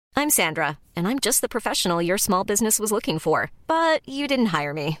I'm Sandra, and I'm just the professional your small business was looking for. But you didn't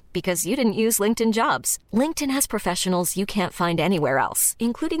hire me because you didn't use LinkedIn Jobs. LinkedIn has professionals you can't find anywhere else,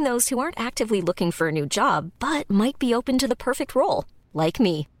 including those who aren't actively looking for a new job, but might be open to the perfect role, like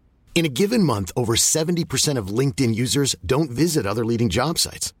me. In a given month, over 70% of LinkedIn users don't visit other leading job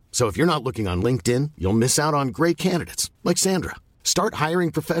sites. So if you're not looking on LinkedIn, you'll miss out on great candidates like Sandra. Start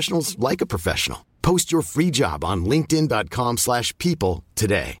hiring professionals like a professional. Post your free job on linkedin.com/people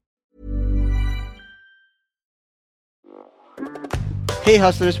today. Hey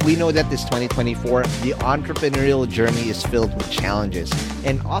hustlers, we know that this 2024, the entrepreneurial journey is filled with challenges.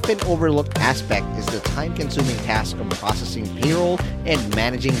 An often overlooked aspect is the time-consuming task of processing payroll and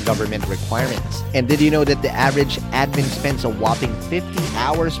managing government requirements. And did you know that the average admin spends a whopping 50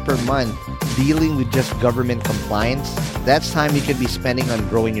 hours per month dealing with just government compliance? That's time you could be spending on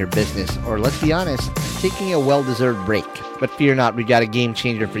growing your business, or let's be honest, taking a well-deserved break. But fear not, we got a game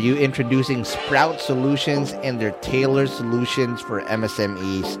changer for you, introducing Sprout Solutions and their tailored solutions for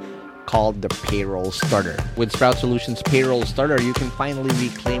MSMEs called the Payroll Starter. With Sprout Solutions Payroll Starter, you can finally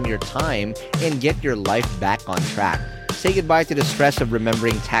reclaim your time and get your life back on track. Say goodbye to the stress of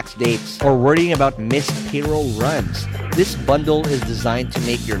remembering tax dates or worrying about missed payroll runs. This bundle is designed to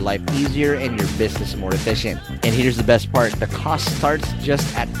make your life easier and your business more efficient. And here's the best part. The cost starts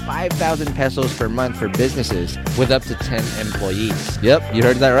just at 5,000 pesos per month for businesses with up to 10 employees. Yep, you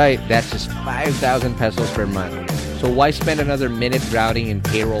heard that right. That's just 5,000 pesos per month. So why spend another minute drowning in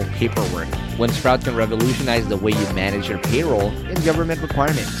payroll paperwork when Sprout can revolutionize the way you manage your payroll and government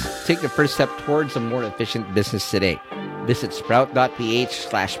requirements? Take the first step towards a more efficient business today. Visit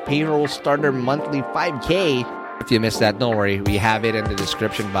sprout.ph/payroll starter monthly 5K. If you missed that, don't worry. We have it in the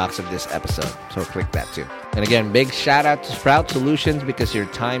description box of this episode. So click that too. And again, big shout out to Sprout Solutions because your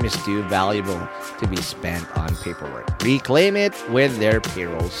time is too valuable to be spent on paperwork. Reclaim it with their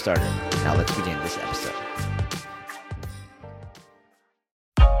Payroll Starter. Now let's begin this episode.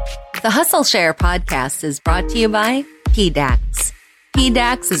 The Hustle Share podcast is brought to you by PDAX.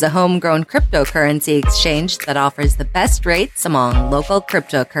 PDAX is a homegrown cryptocurrency exchange that offers the best rates among local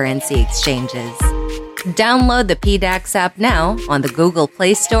cryptocurrency exchanges. Download the PDAX app now on the Google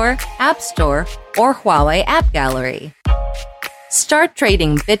Play Store, App Store, or Huawei App Gallery. Start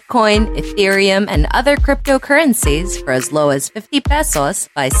trading Bitcoin, Ethereum, and other cryptocurrencies for as low as 50 pesos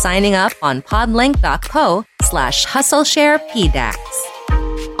by signing up on podlink.co/hustlesharepdax.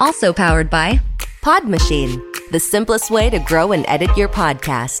 Also powered by Pod Machine, the simplest way to grow and edit your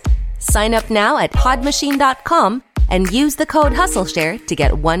podcast. Sign up now at podmachine.com and use the code HustleShare to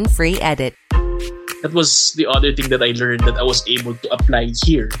get one free edit. That was the other thing that I learned that I was able to apply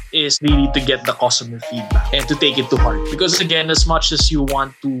here is really to get the customer feedback and to take it to heart. Because again, as much as you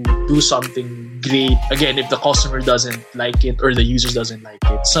want to do something great, again, if the customer doesn't like it or the users doesn't like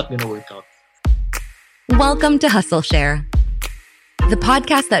it, it's not going to work out. Welcome to Hustle Share, the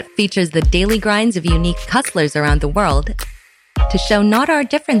podcast that features the daily grinds of unique hustlers around the world to show not our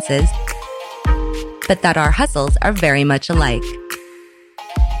differences, but that our hustles are very much alike.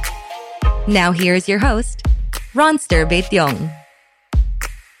 Now here's your host, Ronster Baetiong.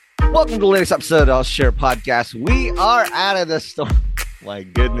 Welcome to the latest episode of Share Podcast. We are out of the storm. My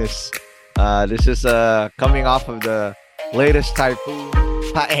goodness. This is coming off of the latest typhoon,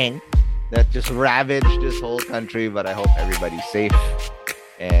 Paeng, that just ravaged this whole country, but I hope everybody's safe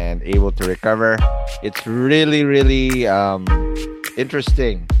and able to recover. It's really, really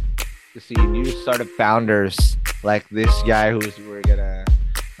interesting to see new startup founders like this guy who's we're gonna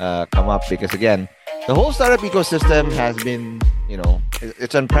come up, because again, the whole startup ecosystem has been,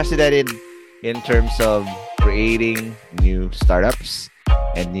 it's unprecedented in terms of creating new startups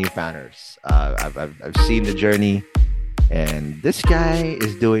and new founders. I've seen the journey, and this guy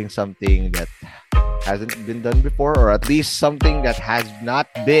is doing something that hasn't been done before, or at least something that has not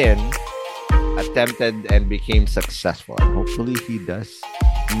been attempted and became successful. And hopefully he does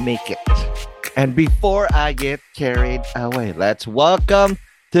make it. And before I get carried away, let's welcome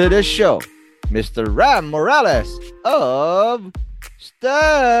to the show Mr. Ram Morales of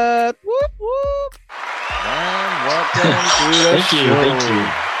Stat. Whoop, whoop. Ram, welcome to the show. Thank you.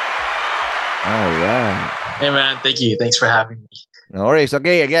 All right. Hey man, thank you. Thanks for having me. No worries.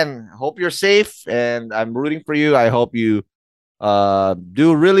 Okay, again, hope you're safe, and I'm rooting for you. I hope you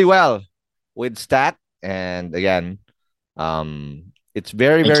do really well with Stat. And again, it's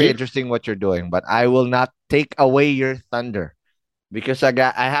very, very interesting what you're doing, but I will not take away your thunder because I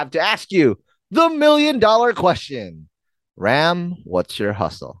have to ask you the $1 million question. Ram, what's your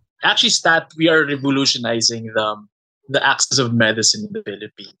hustle? Actually, Stat, we are revolutionizing the access of medicine in the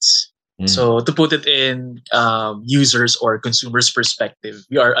Philippines. So to put it in users or consumers' perspective,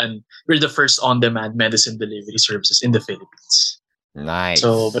 we're the first on-demand medicine delivery services in the Philippines. Nice.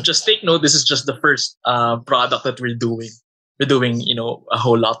 So, but just take note, this is just the first product that we're doing. We're doing, a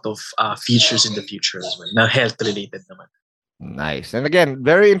whole lot of features in the future as well. Now, health related naman. Nice. And again,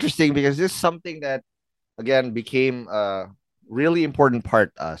 very interesting because this is something that, again, became a really important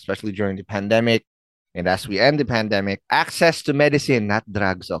part, especially during the pandemic. And as we end the pandemic, access to medicine, not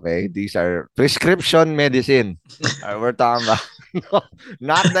drugs, okay? These are prescription medicine. We're talking about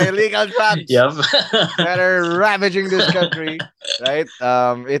not the illegal drugs Yep. that are ravaging this country, right?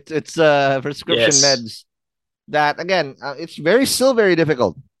 It's prescription Yes. meds that, again, it's still very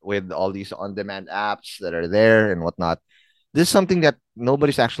difficult with all these on-demand apps that are there and whatnot. This is something that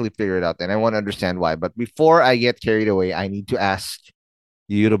nobody's actually figured out, and I want to understand why. But before I get carried away, I need to ask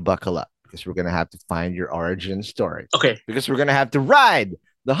you to buckle up because we're going to have to find your origin story. Okay. Because we're going to have to ride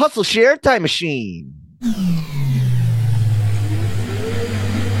the Hustle Share Time Machine.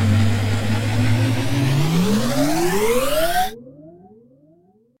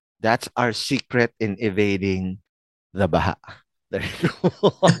 That's our secret in evading the Baha. There you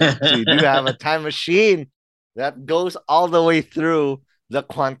go. So you do have a time machine that goes all the way through the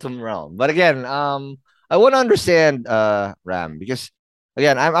quantum realm. But again, I want to understand, Ram, because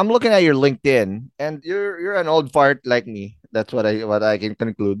again, I'm looking at your LinkedIn, and you're an old fart like me. That's what I can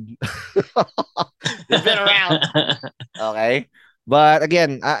conclude. You've been around, okay? But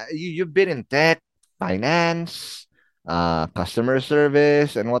again, you've been in tech, finance, customer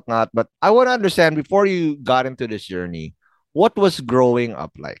service, and whatnot. But I want to understand before you got into this journey, what was growing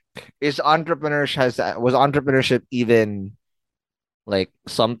up like? Was entrepreneurship even like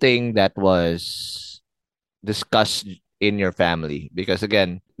something that was discussed in your family? Because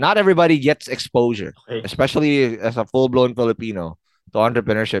again, not everybody gets exposure, Okay. especially as a full-blown Filipino, to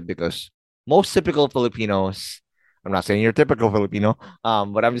entrepreneurship, because most typical Filipinos, I'm not saying you're typical Filipino,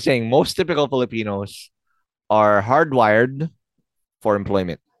 but I'm just saying most typical Filipinos are hardwired for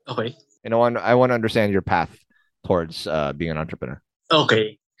employment. Okay. And I want to understand your path towards being an entrepreneur.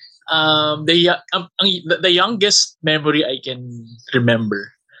 Okay. The youngest memory I can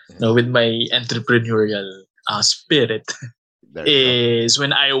remember, with my entrepreneurial spirit There you is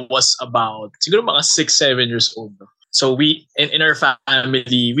when I was about siguro mga 6-7 years old. No? So we in our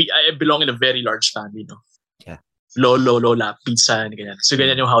family, I belong in a very large family, no. Yeah. Lolo, lola, pizza, and ganyan. So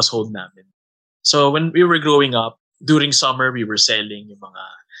ganyan yung household namin. So when we were growing up, during summer we were selling yung mga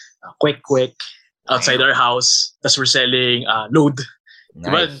quick outside our house. Tapos we're selling load. go.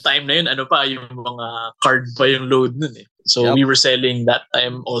 Diba, Nice. time na yun, ano pa, yung mga card pa yung load nun eh. So Yep. we were selling that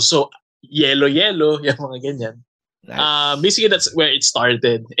time also yellow, yung mga ganyan. Nice. Basically, that's where it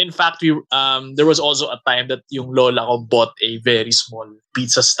started. In fact, there was also a time that yung lola ko bought a very small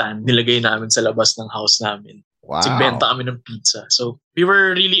pizza stand. Nilagay namin sa labas ng house namin. Wow. So, benta kami ng pizza. So, we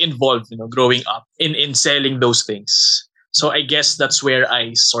were really involved, growing up in selling those things. So, I guess that's where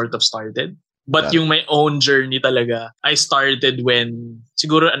I sort of started. But Got it. yung my own journey talaga, I started when,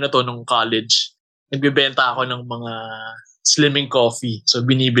 siguro nung college, nagbebenta ako ng mga slimming coffee. So,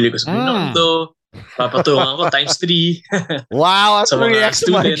 binibili ko sa Binondo, papatungan ko times 3 Wow, that's sa mga 3x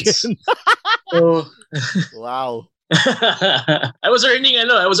students. margin. So, Wow. I was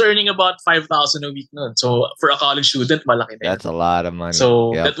earning about 5,000 a week noon. So, for a college student, malaki na yun. That's a lot of money.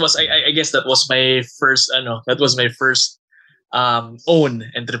 So Yep. that was I guess that was my first own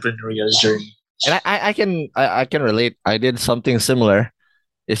entrepreneurial journey. And I can relate. I did something similar.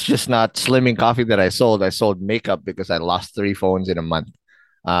 It's just not slimming coffee that I sold. I sold makeup because I lost 3 phones in a month.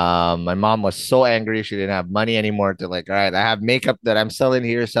 My mom was so angry she didn't have money anymore to all right, I have makeup that I'm selling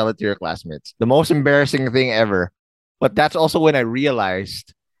here, sell it to your classmates. The most embarrassing thing ever. But that's also when I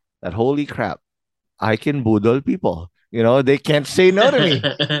realized that holy crap, I can boodle people. They can't say no to me.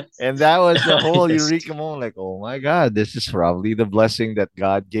 And that was the whole Yes. eureka moment. Like, oh my God, this is probably the blessing that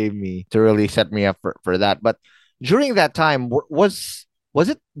God gave me to really set me up for that. But during that time,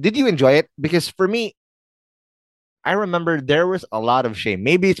 did you enjoy it? Because for me, I remember there was a lot of shame.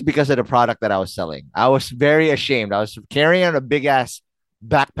 Maybe it's because of the product that I was selling. I was very ashamed. I was carrying on a big ass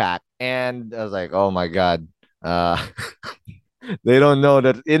backpack, and I was like, oh my God. They don't know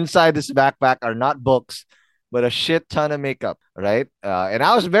that inside this backpack are not books, but a shit ton of makeup, right? And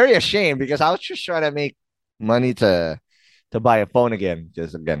I was very ashamed because I was just trying to make money to buy a phone again.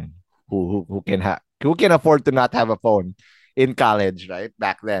 Just again, who can afford to not have a phone in college, right?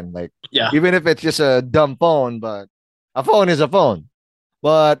 Back then, like Yeah. even if it's just a dumb phone, but a phone is a phone.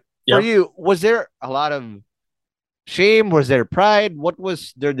 But for Yep. you, was there a lot of shame? Was there pride? What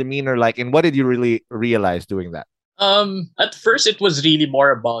was their demeanor like? And what did you really realize doing that? At first it was really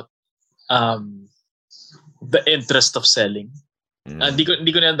more about um the interest of selling. Hindi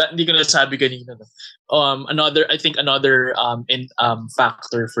ko na sabi kanina, no. I think another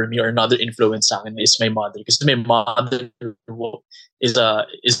factor for me, or another influence sa akin, is my mother, because my mother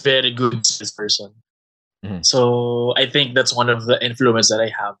is very good salesperson. So I think that's one of the influence that I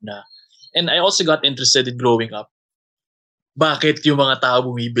have na. And I also got interested in growing up. Bakit yung mga tao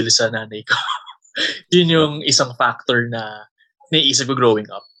bumibili sa nanay ko? Yun yung isang factor na naiisip ko growing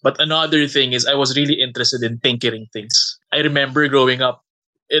up. But another thing is I was really interested in tinkering things. I remember growing up,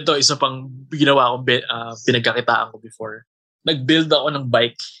 ito isa pang ginawa kong pinagkakitaan ko before. Nag-build ako ng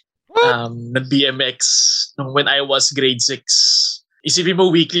bike, ng BMX, when I was grade 6. Isipin mo,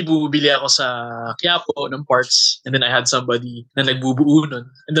 weekly bumibili ako sa Quiapo ng parts, and then I had somebody na nagbubuo nun.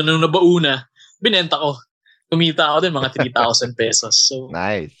 And then nung nabuo na, binenta ko. Kumita ako din mga 3,000 pesos. So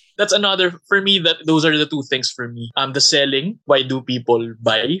Nice. that's another, for me, that those are the two things for me. The selling, why do people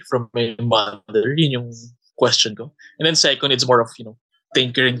buy from my mother? Yun yung question ko. And then second, it's more of,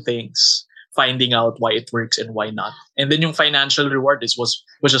 tinkering things, finding out why it works and why not. And then yung financial reward was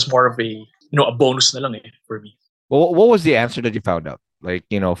just more of a bonus na lang for me. Well, what was the answer that you found out? Like,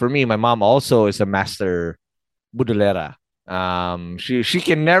 for me, my mom also is a master budolera. She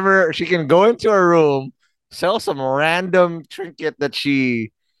can go into a room, sell some random trinket that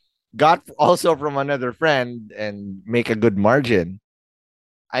she got also from another friend, and make a good margin.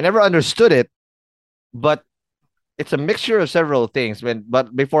 I never understood it, but it's a mixture of several things.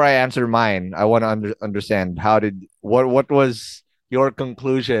 But before I answer mine, I want to understand what was your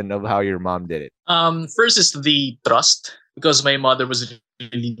conclusion of how your mom did it? First is the trust, because my mother was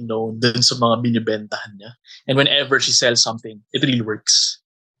really known dun sa mga binibentahan niya. And whenever she sells something, it really works.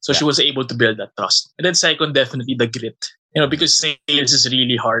 So she was able to build that trust. And then second, definitely the grit. Because sales is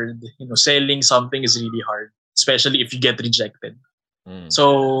really hard. Selling something is really hard, especially if you get rejected.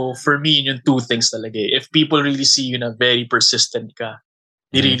 So for me, yung two things talaga. If people really see you na very persistent ka,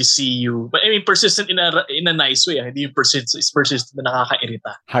 they really see you. But I mean, persistent in a nice way. Hindi yung persistent na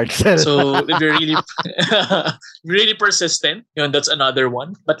nakakairita. Hard sell. So if you're really really persistent, that's another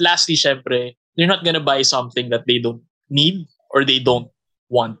one. But lastly, syempre, you're not gonna buy something that they don't need or they don't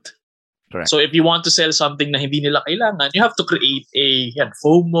want. Correct. So if you want to sell something na hindi nila kailangan, you have to create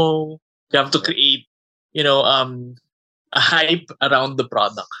FOMO. You have to create, a hype around the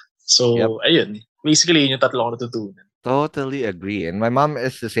product. So, ayun. Basically, yun yung tatlo ko natutunan. Totally agree. And my mom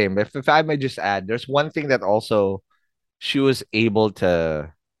is the same. If I may just add, there's one thing that also she was able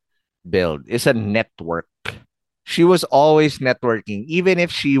to build is a network. She was always networking, even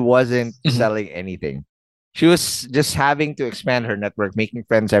if she wasn't selling anything. She was just having to expand her network, making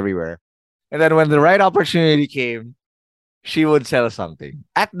friends everywhere. And then when the right opportunity came, she would sell something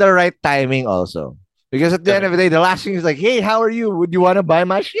at the right timing also. Because at the end of the day, the last thing is like, hey, how are you? Would you want to buy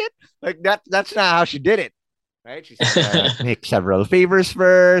my shit? Like that's not how she did it. Right? She said, make several favors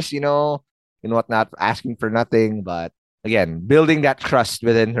first, and whatnot, asking for nothing. But again, building that trust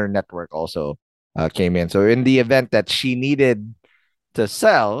within her network also came in. So in the event that she needed to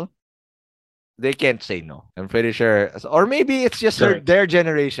sell, they can't say no. I'm pretty sure. Or maybe it's just their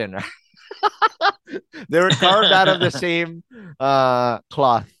generation, right? They were carved out of the same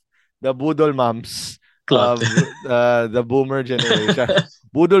cloth. The Budol moms of the boomer generation.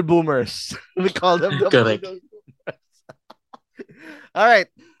 Budol boomers. We call them the Correct. Budol boomers. All right.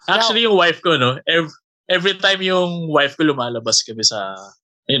 Actually, yung wife ko, every time yung wife ko lumalabas kami sa,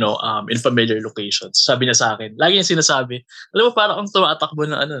 in familiar locations, sabi niya sa akin, lagi niya sinasabi, alam mo, parang ang tumatakbo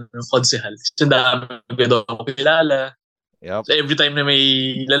ng konsehal. Sandami ko daw ako kilala. Yep. So every time na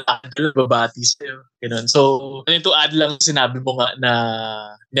may lalaki, babati sa'yo. Ganun. So, to add lang sinabi mo nga na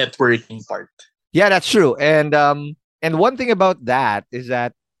networking part. Yeah, that's true. And one thing about that is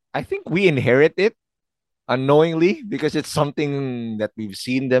that I think we inherit it unknowingly because it's something that we've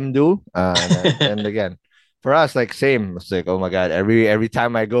seen them do. And again, for us, like same. It's like, oh my God, every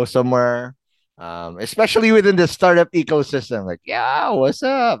time I go somewhere, especially within the startup ecosystem, like, yeah, what's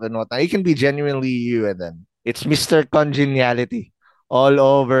up? And whatnot. You can be genuinely you, and then it's Mr. Congeniality all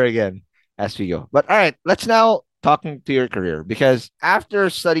over again as we go. But all right, let's now talking to your career, because after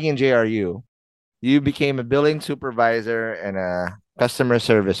studying in JRU, you became a billing supervisor and a customer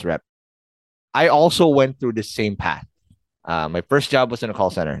service rep. I also went through the same path. My first job was in a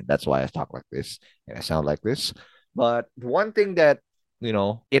call center. That's why I talk like this and I sound like this. But one thing that,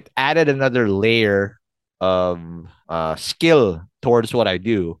 it added another layer of skill towards what I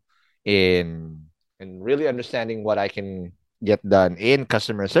do in really understanding what I can get done in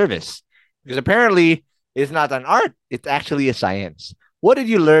customer service. Because apparently it's not an art, it's actually a science. What did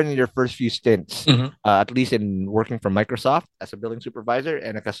you learn in your first few stints, Mhm. at least in working for Microsoft as a billing supervisor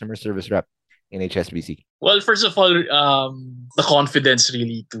and a customer service rep in HSBC? Well, first of all, the confidence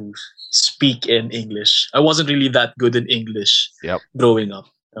really to speak in English. I wasn't really that good in English Yep. growing up.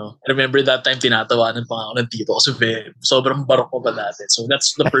 No? I remember that time tinatawanan pa ako ng tito kasi sobrang barok ko pa dati. So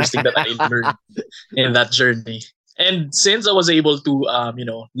that's the first thing that I learned in that journey. And since I was able to,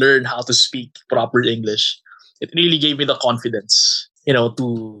 learn how to speak proper English, it really gave me the confidence,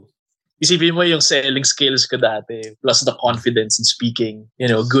 to isipin mo yung selling skills ko dati plus the confidence in speaking,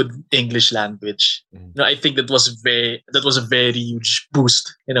 good English language. I think that was a very huge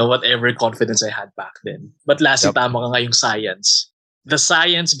boost, whatever confidence I had back then. But lastly, Yep. tama ka nga yung science. The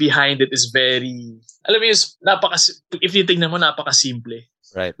science behind it is very, alam mo if you tingnan mo, napaka-simple.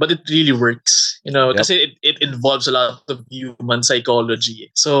 Right. But it really works, Yep. kasi it involves a lot of human psychology.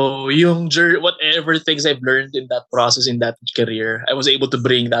 So whatever things I've learned in that process, in that career, I was able to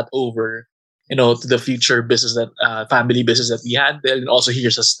bring that over, to the future business family business that we had, and also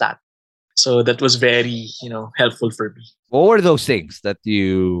here's a stat. So that was very, helpful for me. What were those things that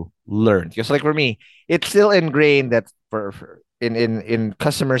you learned? Because like for me, it's still ingrained that in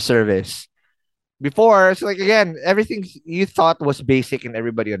customer service. Before, it's like, again, everything you thought was basic and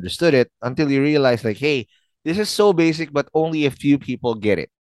everybody understood it until you realize, like, hey, this is so basic, but only a few people get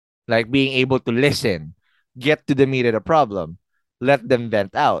it. Like being able to listen, get to the meat of the problem, let them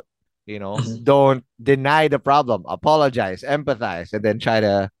vent out. Mhm. Don't deny the problem, apologize, empathize, and then try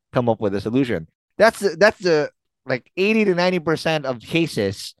to come up with a solution. That's the like 80 to 90% of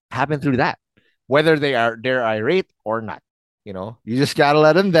cases happen through that, whether they're irate or not. You just gotta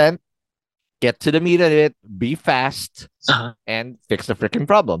let them vent, get to the meat of it, be fast, Uh-huh. and fix the freaking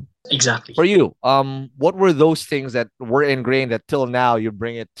problem. Exactly. For you, what were those things that were ingrained that till now you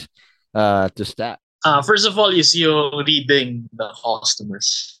bring it to stat? First of all, is yung reading the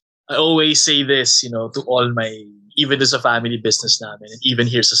customers. I always say this, to all my, even as a family business namin, and even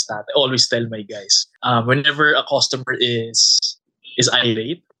here's a stat, I always tell my guys, whenever a customer is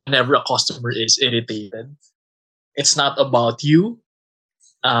irate, whenever a customer is irritated, it's not about you.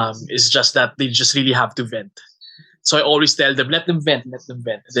 It's just that they just really have to vent. So I always tell them, let them vent. And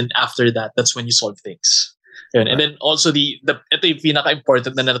then after that, that's when you solve things. Yun. And then also ito yung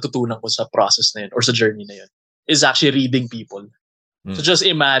pinaka-important na natutunan ko sa process na yun or sa journey na yun is actually reading people. So just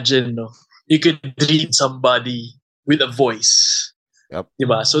imagine, you could read somebody with a voice. Yep.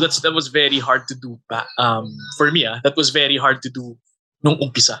 Diba? So that was very hard to do for me. That was very hard to do nung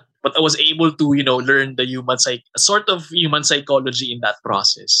umpisa. But I was able to, learn the sort of human psychology in that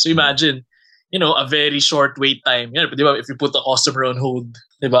process. So imagine, a very short wait time. Diba? If you put a customer on hold,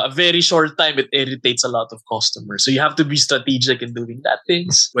 diba? A very short time, it irritates a lot of customers. So you have to be strategic in doing that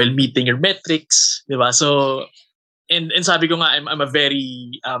things while meeting your metrics. Diba? So, and sabi ko nga, I'm a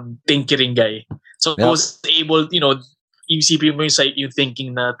very tinkering guy. So I was able, isipin mo yung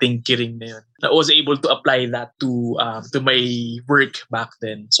thinking na tinkering na yun. I was able to apply that to my work back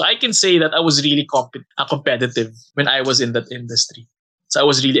then. So I can say that I was really competitive when I was in that industry. So I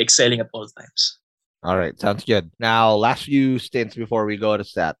was really excelling at all times. All right, sounds good. Now, last few stints before we go to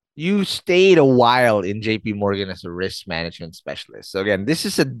stat. You stayed a while in JP Morgan as a risk management specialist. So again, this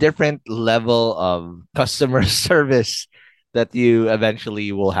is a different level of customer service that you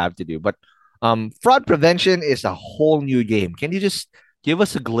eventually will have to do. But fraud prevention is a whole new game. Can you just give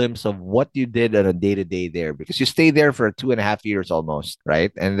us a glimpse of what you did on a day-to-day there? Because you stayed there for 2.5 years almost,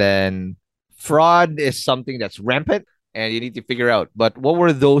 right? And then fraud is something that's rampant and you need to figure out. But what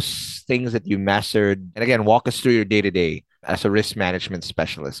were those things that you mastered? And again, walk us through your day-to-day as a risk management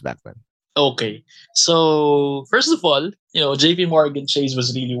specialist back then. Okay. So, first of all, JP Morgan Chase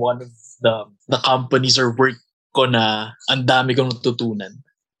was really one of the companies or work ko na ang dami kong natutunan.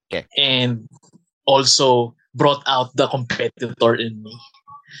 Okay. And also brought out the competitor in me.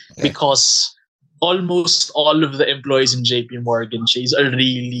 Okay. Because almost all of the employees in JP Morgan Chase are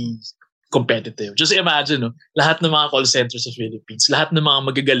really competitive. Just imagine, lahat ng mga call centers sa Philippines, lahat ng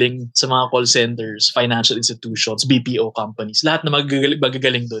mga magagaling sa mga call centers, financial institutions, BPO companies, lahat ng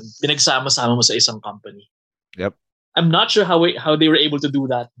magagaling doon, pinagsama-sama mo sa isang company. Yep. I'm not sure how they were able to do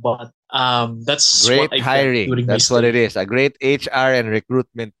that, but that's great what I hiring. During That's what it is. A great HR and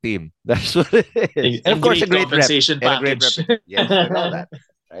recruitment team. That's what it is. And of course, a great compensation rep. package. And a great rep. Yes, I know that.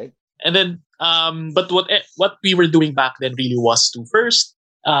 Right. And then, but what we were doing back then really was to first,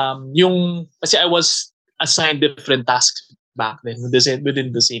 kasi I was assigned different tasks back then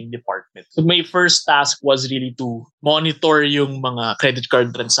within the same department. So my first task was really to monitor yung mga credit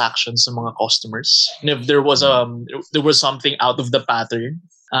card transactions ng mga customers. And if there was something out of the pattern,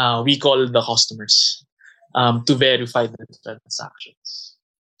 we call the customers. to verify the transactions.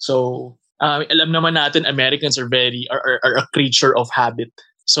 So alam naman natin Americans are a creature of habit.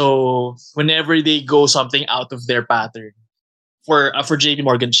 So whenever they go something out of their pattern, for JP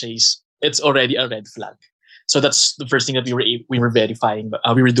Morgan Chase, it's already a red flag. So that's the first thing that we were verifying,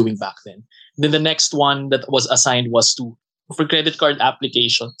 we were doing back then. Then the next one that was assigned was to for credit card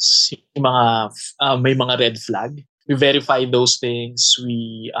applications, yung mga may mga red flag. We verify those things.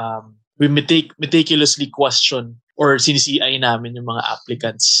 We meticulously question or sinisi-CI namin yung mga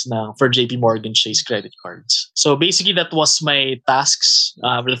applicants na for JP Morgan Chase credit cards. So basically that was my tasks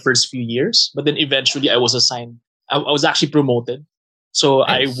for the first few years. But then eventually I was assigned, I was actually promoted. So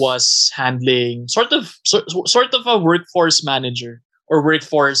nice. I was handling sort of a workforce manager or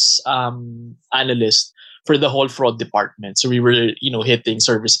workforce analyst for the whole fraud department. So we were, hitting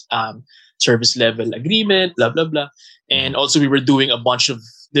service level agreement, blah blah blah, and also we were doing a bunch of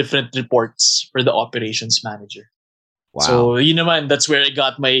different reports for the operations manager. Wow. So naman, that's where I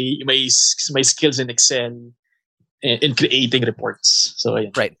got my skills in Excel in creating reports. So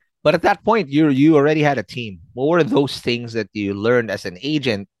yeah. Right. But at that point, you already had a team. What were those things that you learned as an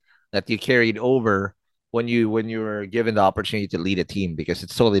agent that you carried over when you were given the opportunity to lead a team? Because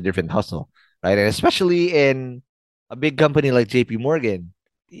it's totally different hustle, right? And especially in a big company like JP Morgan,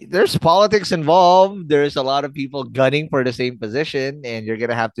 there's politics involved. There's a lot of people gunning for the same position, and you're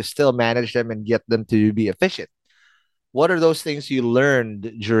gonna have to still manage them and get them to be efficient. What are those things you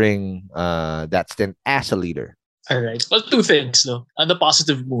learned during that stint as a leader? All right. Well, two things, no. And the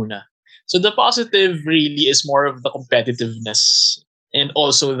positive muna. So the positive really is more of the competitiveness and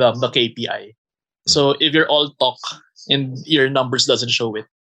also the KPI. So if you're all talk and your numbers doesn't show it,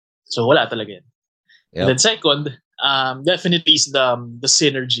 so wala talaga yan. Yep. And then second, definitely is the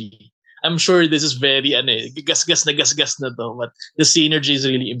synergy. I'm sure this is very gas na to, but the synergy is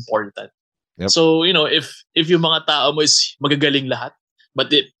really important. Yep. So if yung mga tao mo is magagaling lahat,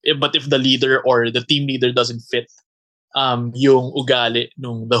 but if the leader or the team leader doesn't fit yung ugali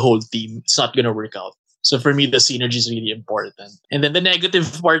nung the whole team, it's not gonna work out. So for me, the synergy is really important. And then the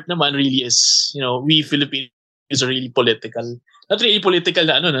negative part naman really is, we Filipinos are really political. Not really political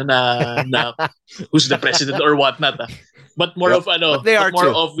na who's the president or whatnot. But more of but they are more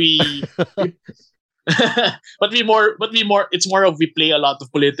too. Of we but we more it's more of we play a lot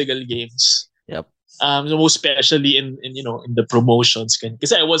of political games. Yep. Most especially in the promotions,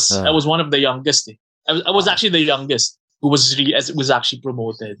 because I was one of the youngest. I was actually the youngest who was actually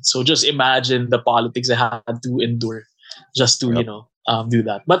promoted. So just imagine the politics I had to endure just to do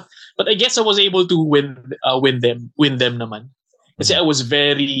that. But I guess I was able to win them naman. Kasi I was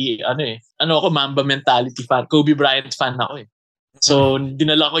very ako Mamba mentality fan, Kobe Bryant fan ako eh. So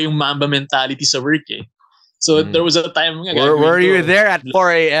dinala ko yung Mamba mentality sa work eh. So there was a time were you there at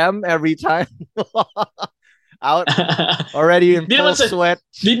 4 a.m. every time? Out already in full sweat.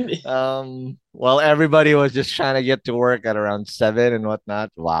 While everybody was just trying to get to work at around 7 and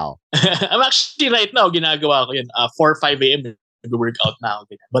whatnot. Wow. I'm actually right now ginagawa ko yun 4 5 a.m. work out now.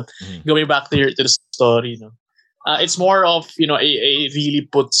 But going back to the story, it's more of I really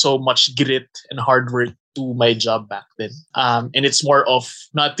put so much grit and hard work to my job back then. And it's more of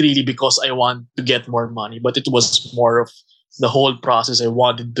not really because I want to get more money, but it was more of the whole process. I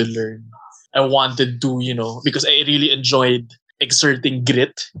wanted to learn. I wanted to, because I really enjoyed exerting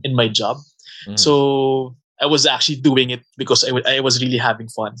grit in my job. So I was actually doing it because I was really having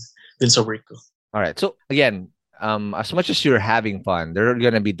fun din sa work ko. All right. So again, as much as you're having fun, there are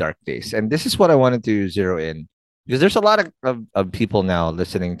going to be dark days. And this is what I wanted to zero in. Because there's a lot of people now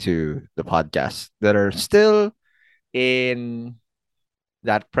listening to the podcast that are still in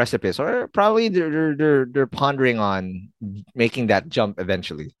that precipice, or probably they're pondering on making that jump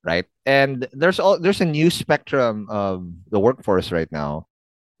eventually, right? And there's a new spectrum of the workforce right now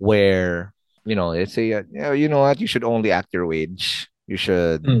where it's a you know what, you should only act your wage. You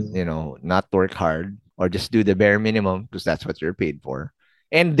should not work hard or just do the bare minimum because that's what you're paid for.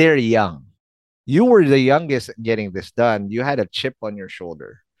 And they're young. You were the youngest getting this done. You had a chip on your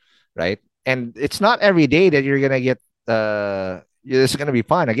shoulder, right? And it's not every day that you're gonna get it's gonna be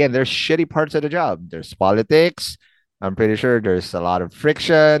fun. Again, there's shitty parts of the job. There's politics. I'm pretty sure there's a lot of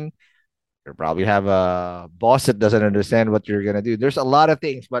friction. You probably have a boss that doesn't understand what you're gonna do. There's a lot of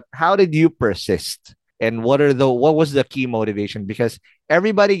things, but how did you persist? And what was the key motivation? Because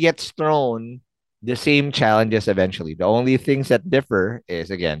everybody gets thrown the same challenges eventually. The only things that differ is,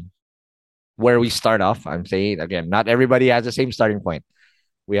 again, where we start off. I'm saying again, not everybody has the same starting point.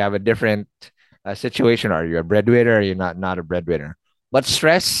 We have a different situation. Are you a breadwinner? Are you not a breadwinner? But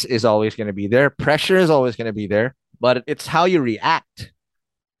stress is always going to be there. Pressure is always going to be there. But it's how you react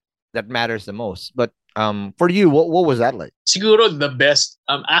that matters the most. But For you, what was that like? Siguro the best,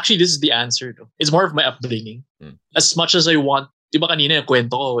 actually this is the answer. No? It's more of my upbringing. As much as I want, di ba kanina yung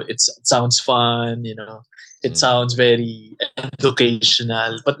kwento ko, it sounds fun, it sounds very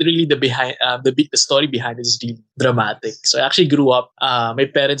educational, but really the story behind it is really dramatic. So I actually grew up, my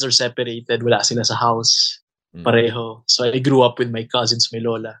parents are separated, wala sila sa house, pareho. So I grew up with my cousins, my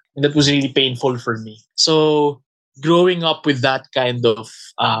lola, and that was really painful for me. So growing up with that kind of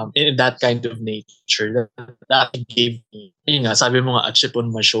in that kind of nature, that gave me, yun nga, sabi mo nga, a chip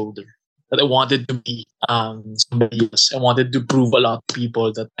on my shoulder, that I wanted to be somebody else. I wanted to prove a lot of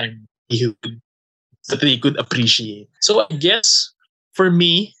people that I'm human, that they could appreciate. So I guess for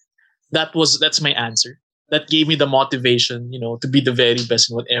me, that's my answer. That gave me the motivation, to be the very best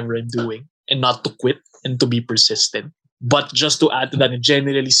in whatever I'm doing and not to quit and to be persistent. But just to add to that,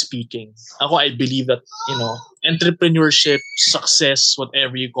 generally speaking, I believe that, entrepreneurship, success,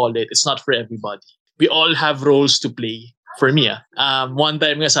 whatever you call it, it's not for everybody. We all have roles to play. For me, one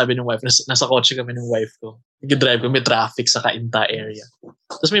time nga sabi ng wife, nasa kotse kami ng wife ko. Nag-drive kami, traffic sa Cainta area.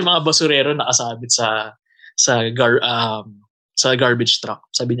 Tapos may mga basurero nakasabit sa garbage truck.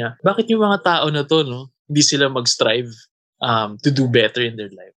 Sabi niya, bakit yung mga tao na to, no, hindi sila mag-strive to do better in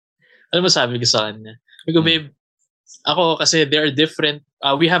their life? Ano mo sabi ko sa kanya? Sabi ko, babe, ako kasi there are different,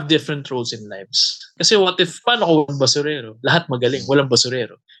 we have different roles in lives. Kasi what if, paano ko walang basurero? Lahat magaling, walang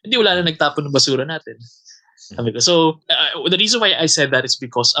basurero. Hindi wala na nagtapon ng basura natin. Sabi ko. So, the reason why I said that is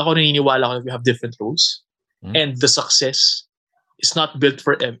because ako naniniwala ko that we have different roles. And the success is not built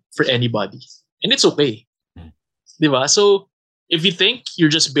for anybody. And it's okay. Diba? So, if you think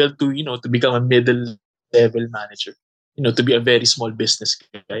you're just built to, to become a middle level manager, to be a very small business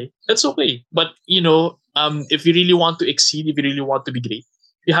guy, that's okay. But, if you really want to exceed, if you really want to be great,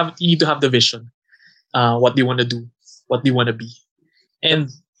 you need to have the vision. What do you want to do? What do you want to be? And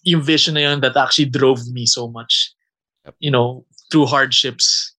yung vision na yun that actually drove me so much, through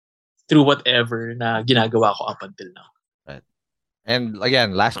hardships, through whatever na ginagawa ko up until now. Right. And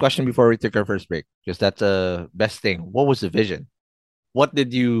again, last question before we take our first break, because that's the best thing. What was the vision? What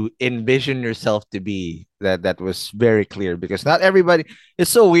did you envision yourself to be that was very clear? Because not everybody, it's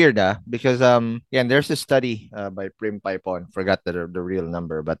so weird, because there's a study by Prim Paipon, forgot the real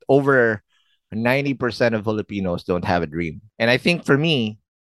number, but over 90% of Filipinos don't have a dream. And I think for me,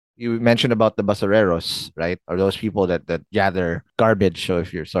 you mentioned about the basureros, right? Or those people that gather garbage. So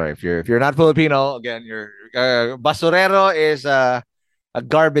if you're not Filipino, again, your basurero is a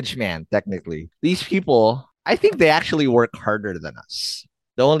garbage man, technically. These people, I think they actually work harder than us.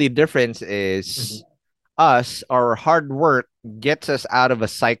 The only difference is our hard work gets us out of a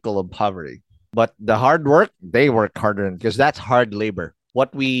cycle of poverty. But the hard work, they work harder because that's hard labor.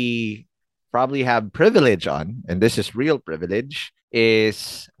 What we probably have privilege on, and this is real privilege,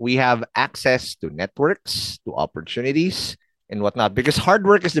 is we have access to networks, to opportunities, and whatnot. Because hard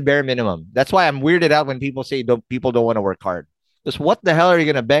work is the bare minimum. That's why I'm weirded out when people say people don't want to work hard. Because what the hell are you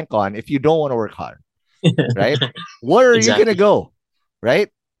going to bank on if you don't want to work hard? Right? Where are you going to go? Right?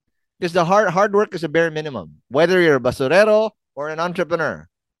 Because the hard work is a bare minimum. Whether you're a basurero or an entrepreneur,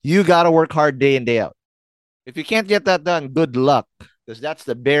 you got to work hard day in, day out. If you can't get that done, good luck. Because that's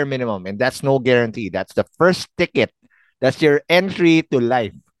the bare minimum. And that's no guarantee. That's the first ticket. That's your entry to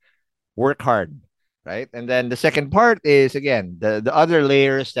life. Work hard. Right? And then the second part is, again, the other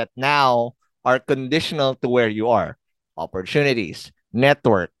layers that now are conditional to where you are. Opportunities,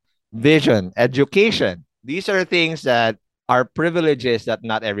 network, vision, education. These are things that are privileges that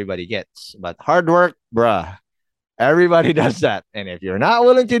not everybody gets. But hard work, bruh, everybody does that. And if you're not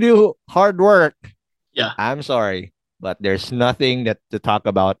willing to do hard work, I'm sorry, but there's nothing to talk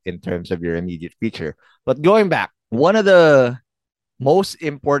about in terms of your immediate future. But going back, one of the most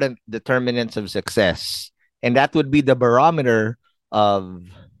important determinants of success, and that would be the barometer of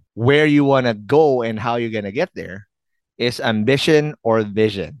where you want to go and how you're going to get there, is ambition or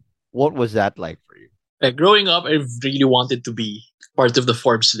vision. What was that like for you? Growing up, I really wanted to be part of the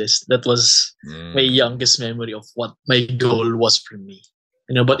Forbes list. That was my youngest memory of what my goal was for me.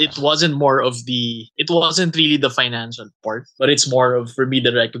 But it wasn't really the financial part, but it's more of, for me,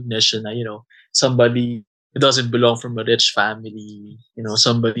 the recognition that, somebody who doesn't belong from a rich family,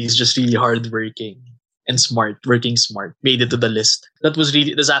 somebody's just really hardworking and working smart, made it to the list.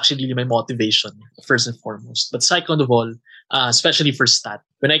 That's actually really my motivation, first and foremost. But second of all, especially for Stat,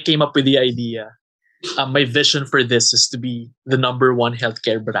 when I came up with the idea, my vision for this is to be the number one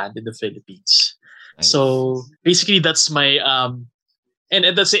healthcare brand in the Philippines. Nice. So basically, that's my and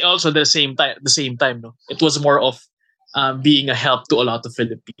at the same time, no, it was more of being a help to a lot of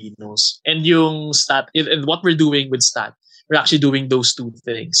Filipinos. And yung Stat, and what we're doing with Stat, we're actually doing those two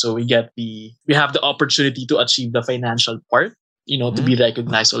things. So we have the opportunity to achieve the financial part, to be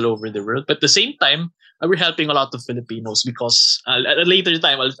recognized all over the world. But at the same time, we're helping a lot of Filipinos because at a later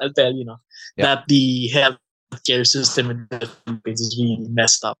time, I'll tell that the healthcare system in the Philippines is really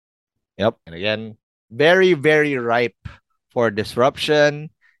messed up. Yep. And again, very, very ripe for disruption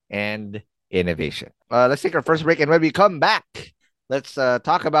and innovation. Let's take our first break. And when we come back, let's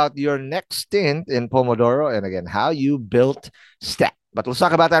talk about your next stint in Pomodoro and again, how you built Step. But let's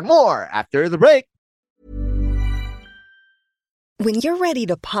talk about that more after the break. When you're ready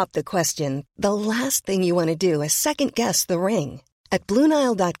to pop the question, the last thing you want to do is second guess the ring. At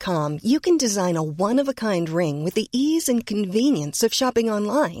BlueNile.com, you can design a one-of-a-kind ring with the ease and convenience of shopping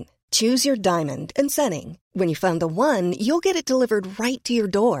online. Choose your diamond and setting. When you find the one, you'll get it delivered right to your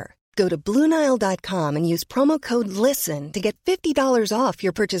door. Go to BlueNile.com and use promo code LISTEN to get $50 off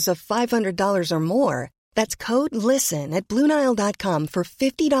your purchase of $500 or more. That's code LISTEN at BlueNile.com for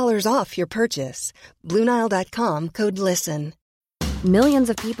 $50 off your purchase. BlueNile.com, code LISTEN. Millions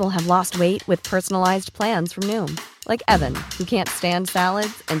of people have lost weight with personalized plans from Noom. Like Evan, who can't stand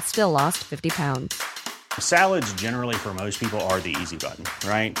salads and still lost 50 pounds. Salads generally for most people are the easy button,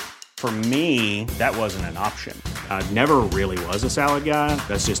 right? For me, that wasn't an option. I never really was a salad guy.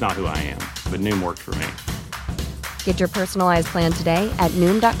 That's just not who I am. But Noom worked for me. Get your personalized plan today at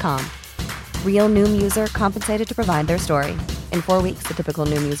Noom.com. Real Noom user compensated to provide their story. In 4 weeks, the typical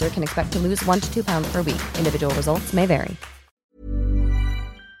Noom user can expect to lose 1 to 2 pounds per week. Individual results may vary.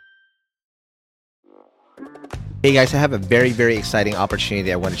 Hey guys, I have a very, very exciting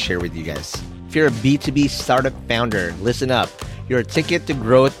opportunity I want to share with you guys. If you're a B2B startup founder, listen up. Your ticket to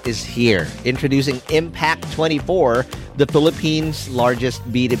growth is here. Introducing Impact 24, the Philippines' largest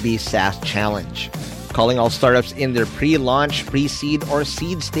B2B SaaS challenge. Calling all startups in their pre-launch, pre-seed, or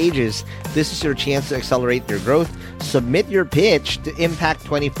seed stages, this is your chance to accelerate your growth. Submit your pitch to Impact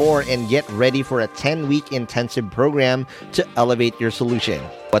 24 and get ready for a 10-week intensive program to elevate your solution.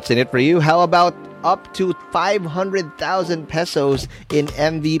 What's in it for you? How about up to 500,000 pesos in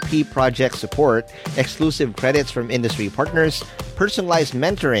MVP project support, exclusive credits from industry partners, personalized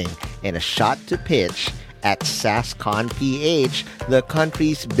mentoring, and a shot to pitch at SaaSCon PH, the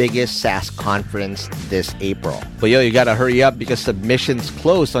country's biggest SaaS conference this April. But you gotta hurry up because submissions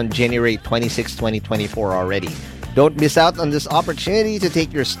close on January 26, 2024 already. Don't miss out on this opportunity to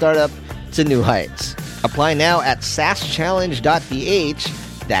take your startup to new heights. Apply now at SaaSchallenge.ph.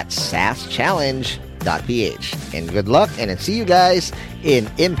 That's SaaSchallenge.ph. And good luck, and see you guys in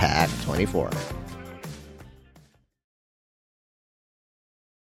Impact 24.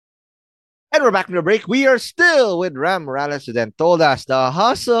 And we're back from the break. We are still with Ram Morales, who then told us the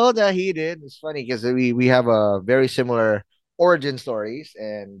hustle that he did. It's funny because we have a very similar origin stories,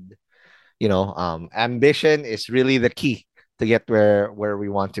 and ambition is really the key to get where we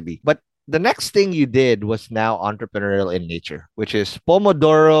want to be. But the next thing you did was now entrepreneurial in nature, which is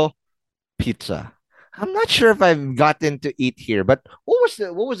Pomodoro Pizza. I'm not sure if I've gotten to eat here, but what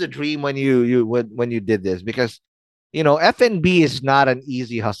was the dream when you did this? Because F&B is not an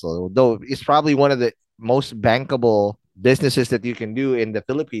easy hustle, though it's probably one of the most bankable businesses that you can do in the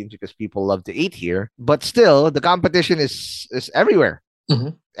Philippines because people love to eat here. But still, the competition is everywhere. Mm-hmm.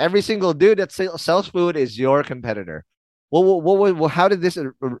 Every single dude that sells food is your competitor. How did this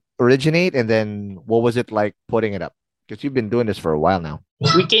originate, and then what was it like putting it up? Because you've been doing this for a while now.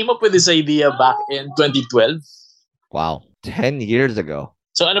 We came up with this idea back in 2012. Wow, 10 years ago.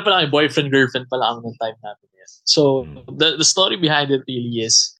 So pala, boyfriend, girlfriend pala ang ng time natin. Yes. So the story behind it really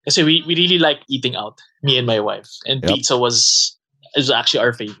is, kasi we really like eating out, me and my wife. And pizza was actually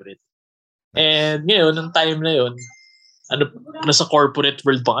our favorite. And nung time na yun, nasa corporate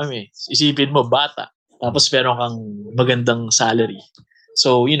world pa kami. Isipin mo, bata. Tapos meron kang magandang salary.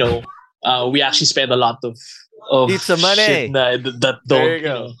 So, we actually spend a lot of pizza money. Shit that don't, there you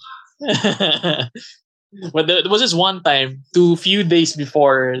go. But there was this one time, few days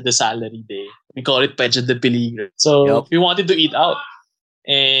before the salary day, we call it Pecha de Peligro. So we wanted to eat out.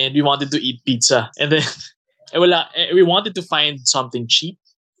 And we wanted to eat pizza. And then we wanted to find something cheap,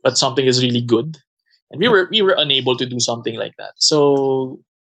 but something is really good. And we were unable to do something like that. So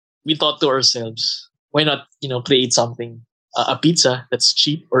we thought to ourselves, why not, create something, a pizza that's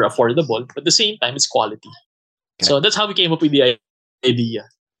cheap or affordable, but at the same time, it's quality. Okay. So that's how we came up with the idea.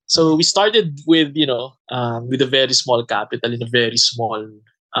 So we started with a very small capital in a very small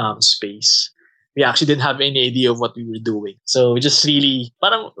space. We actually didn't have any idea of what we were doing. So we just really,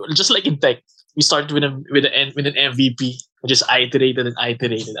 just like in tech, we started with an MVP. We just iterated and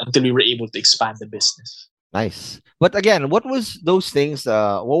iterated until we were able to expand the business. Nice. But again, what were those things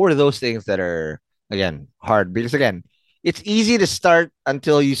that are, again, hard? Because again, it's easy to start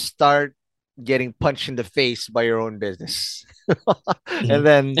until you start getting punched in the face by your own business. And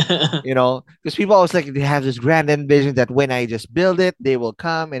then, because people always like they have this grand envision that when I just build it, they will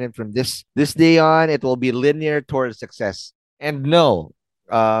come, and then from this day on, it will be linear towards success. And no,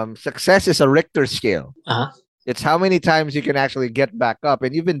 success is a Richter scale. Uh-huh. It's how many times you can actually get back up.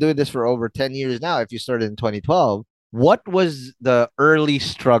 And you've been doing this for over 10 years now. If you started in 2012, what was the early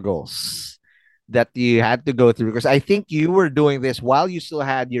struggles that you had to go through? Because I think you were doing this while you still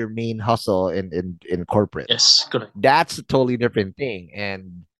had your main hustle in corporate. Yes, correct. That's a totally different thing.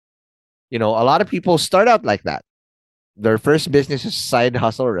 And, a lot of people start out like that. Their first business is a side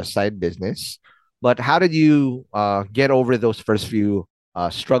hustle or a side business. But how did you get over those first few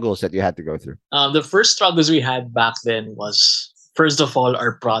struggles that you had to go through? The first struggles we had back then was, first of all,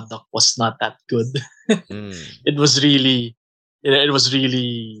 our product was not that good. It was really,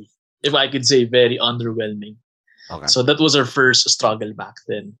 if I could say, very underwhelming. Okay. So that was our first struggle back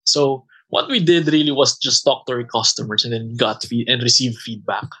then. So what we did really was just talk to our customers and then receive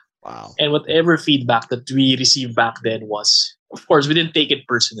feedback. Wow. And whatever feedback that we received back then was, of course, we didn't take it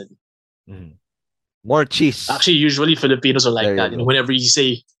personally. More cheese. Actually, usually Filipinos are like that. Whenever you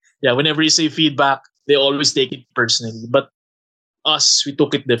say feedback, they always take it personally. But us, we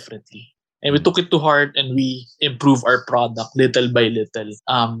took it differently. And we took it to heart, and we improved our product little by little,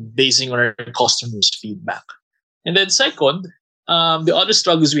 basing on our customers' feedback. And then second, the other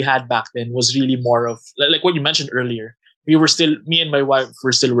struggles we had back then was really more of, like what you mentioned earlier. Me and my wife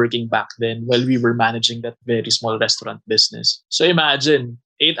were still working back then while we were managing that very small restaurant business. So imagine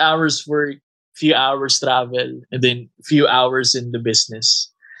 8 hours work, few hours travel, and then few hours in the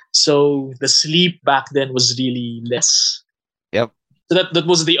business. So the sleep back then was really less. Yep. So that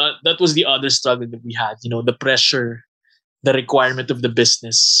was the other struggle that we had. The pressure, the requirement of the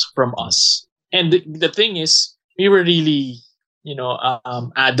business from us. And the thing is, we were really,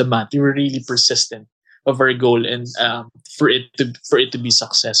 adamant. We were really persistent of our goal, and for it to be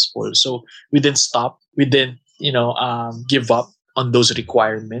successful. So we didn't stop. We didn't, give up on those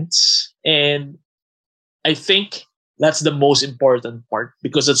requirements. And I think that's the most important part,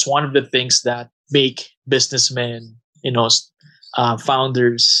 because it's one of the things that make businessmen,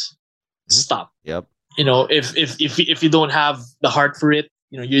 founders stop. Yep. If you don't have the heart for it,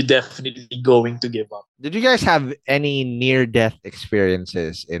 you're definitely going to give up. Did you guys have any near-death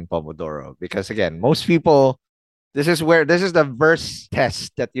experiences in Pomodoro? Because again, most people, this is the first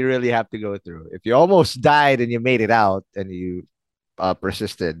test that you really have to go through. If you almost died and you made it out and you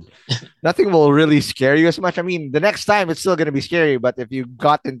persisted, nothing will really scare you as much. I mean, the next time it's still going to be scary, but if you've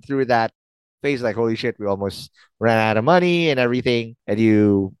gotten through that phase, like, holy shit, we almost ran out of money and everything, and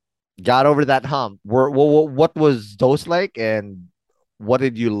you got over that hump, what was those like, and what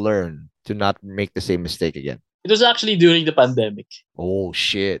did you learn to not make the same mistake again? It was actually during the pandemic. Oh,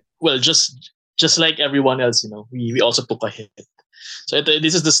 shit. Well, just like everyone else, we also took a hit. So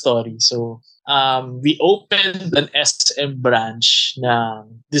this is the story. So we opened an SM branch na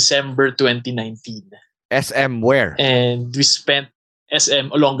December 2019. SM where? And we spent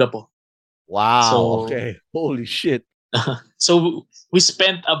SM Olongapo. Wow. So, okay. Holy shit. So we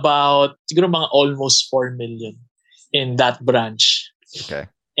spent about siguro mga almost 4 million in that branch. Okay.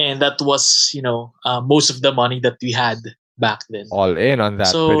 And that was, most of the money that we had back then. All in on that.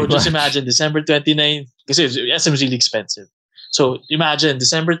 So just imagine December 29, because SM is really expensive. So imagine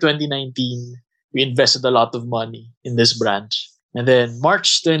December 2019, we invested a lot of money in this branch. And then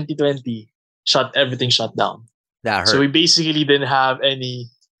March 2020, everything shut down. That hurt. So we basically didn't have any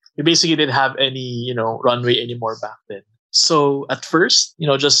runway anymore back then. So at first,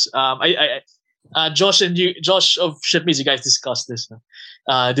 Josh of ShipMeets, you guys discussed this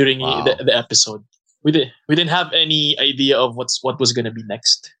during the episode. We didn't have any idea of what was going to be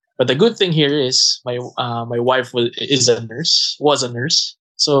next. But the good thing here is my wife was a nurse.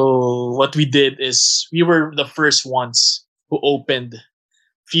 So what we did is we were the first ones who opened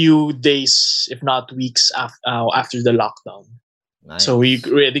few days, if not weeks after the lockdown. Nice. So we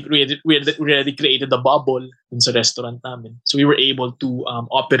already created a bubble in the restaurant namin. So we were able to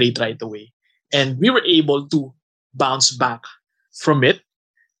operate right away. And we were able to bounce back from it.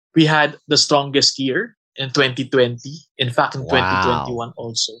 We had the strongest year in 2020. In fact, in 2021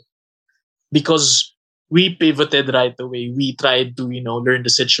 also. Because we pivoted right away. We tried to, learn the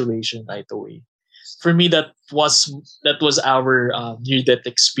situation right away. For me, that was our near-death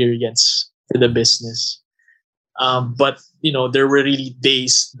experience for the business. But there were really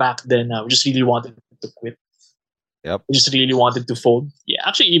days back then we just really wanted to quit. Yep. We just really wanted to fold. Yeah,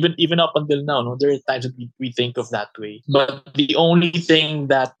 actually, even up until now, no, there are times that we think of that way. But the only thing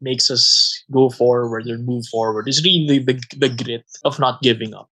that makes us go forward or move forward is really the grit of not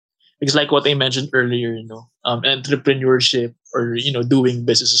giving up. Because like what I mentioned earlier, entrepreneurship or doing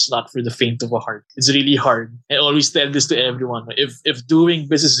business is not for the faint of a heart. It's really hard. I always tell this to everyone. If doing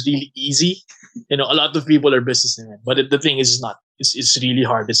business is really easy, a lot of people are businessmen. But the thing is, it's not. It's really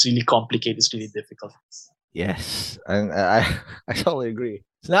hard. It's really complicated. It's really difficult. Yes, and I totally agree.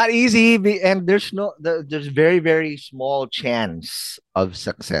 It's not easy, and there's very very small chance of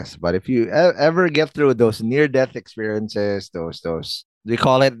success. But if you ever get through those near death experiences, those we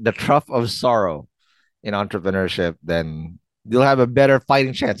call it the trough of sorrow in entrepreneurship, then you'll have a better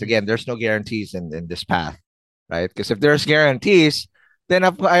fighting chance. Again, there's no guarantees in this path, right? Because if there's guarantees, then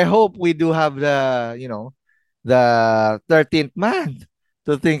I hope we do have the 13th man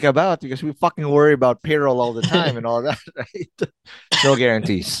to think about, because we fucking worry about payroll all the time and all that, right? No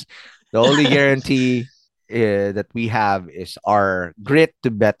guarantees. The only guarantee that we have is our grit to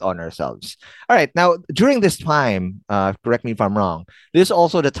bet on ourselves. All right. Now, during this time, correct me if I'm wrong, this is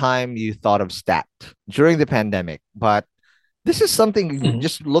also the time you thought of STAT during the pandemic. But this is something,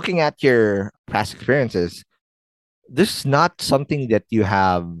 just looking at your past experiences, this is not something that you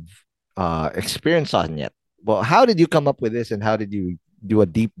have experience on yet. Well, how did you come up with this, and how did you do a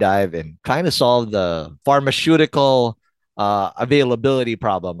deep dive in trying to solve the pharmaceutical availability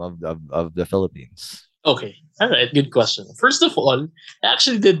problem of the Philippines? Okay. All right. Good question. First of all, I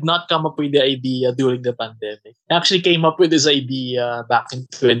actually did not come up with the idea during the pandemic. I actually came up with this idea back in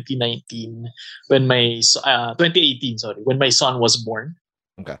 2019 when 2018, sorry, when my son was born.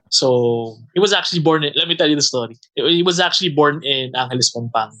 Okay. So he was actually born let me tell you the story. He was actually born in Angeles,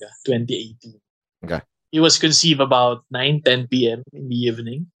 Pampanga, 2018. Okay. He was conceived about 9-10 p.m. in the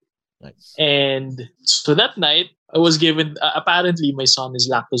evening. Nice. And so that night, I was given, apparently my son is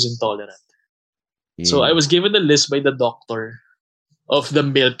lactose intolerant. Yeah. So I was given a list by the doctor of the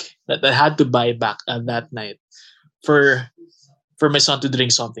milk that I had to buy back that night for my son to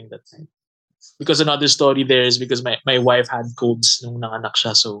drink something that night. Because another story there is because my wife had colds nung nanganak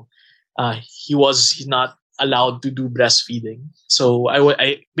siya. So he's not allowed to do breastfeeding. So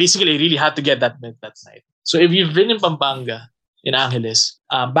I basically really had to get that milk that night. So if you've been in Pampanga, in Angeles,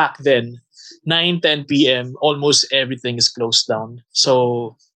 back then, 9-10 p.m., almost everything is closed down.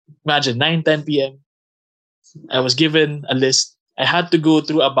 So imagine 9-10 p.m. I was given a list. I had to go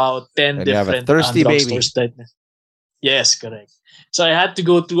through about 10 and different thirsty baby. drugstores. Yes, correct. So I had to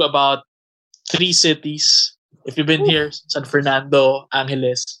go through about 3 cities. If you've been here, San Fernando,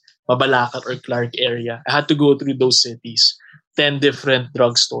 Angeles, Mabalacat, or Clark area, I had to go through those cities. 10 different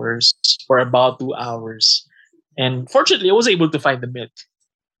drugstores for about 2 hours. And fortunately, I was able to find the milk.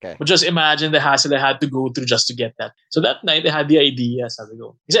 Okay. But just imagine the hassle I had to go through just to get that. So that night, I had the idea, sabi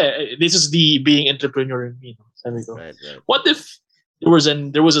ko. This is the being entrepreneur in me. Sabi ko, Right. what if there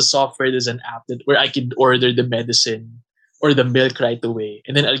was a software, there's an app where I could order the medicine or the milk right away,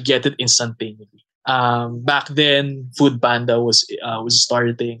 and then I'll get it instantaneously. Back then, Food Panda was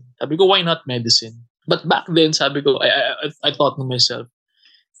starting. Sabi ko, why not medicine? But back then, sabi ko, I thought to myself,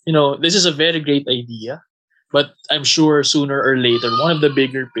 this is a very great idea, but I'm sure sooner or later, one of the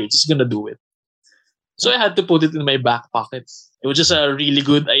bigger pages is gonna do it. So I had to put it in my back pocket. It was just a really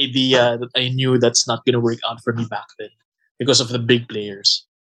good idea that I knew that's not gonna work out for me back then because of the big players.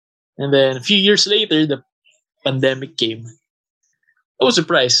 And then a few years later, the pandemic came. I was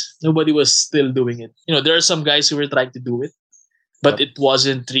surprised. Nobody was still doing it. There are some guys who were trying to do it, but it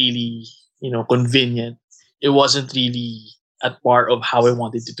wasn't really, convenient. It wasn't really at par of how I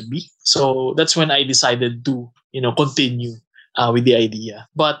wanted it to be. So that's when I decided to, continue with the idea.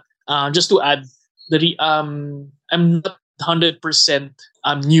 But just to add, I'm not 100%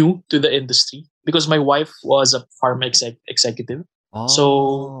 new to the industry because my wife was a pharma executive. Oh.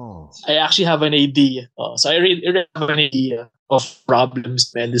 So I actually have an idea. So I really have an idea of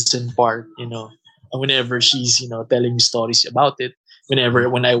problems, medicine part, whenever she's, telling me stories about it,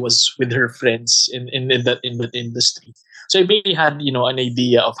 when I was with her friends in that industry. So I really had, an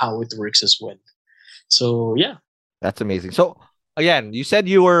idea of how it works as well. So yeah. That's amazing. So again, you said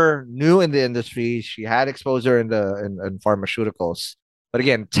you were new in the industry. She had exposure in pharmaceuticals. But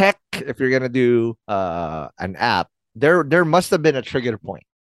again, tech, if you're gonna do an app, there must have been a trigger point,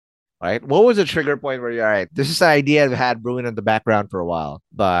 right? What was the trigger point where you're all right? This is an idea I've had brewing in the background for a while,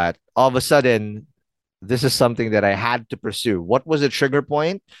 but all of a sudden, this is something that I had to pursue. What was the trigger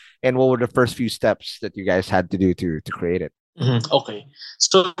point, and what were the first few steps that you guys had to do to create it? Mm-hmm. Okay,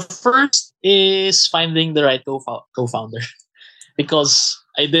 so first is finding the right co-founder because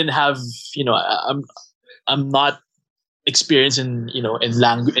I didn't have, I'm not experience in in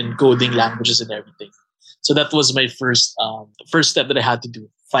language and coding languages and everything. So that was my first step that I had to do,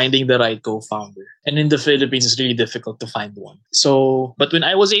 finding the right co-founder. And in the Philippines, it's really difficult to find one. So, but when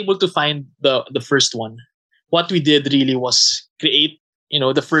I was able to find the first one, what we did really was create.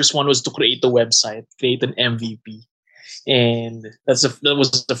 The first one was to create a website, create an MVP, and that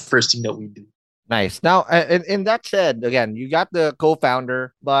was the first thing that we do. Nice. Now, in that said, again, you got the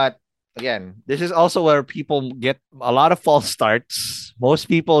co-founder, but again, this is also where people get a lot of false starts. Most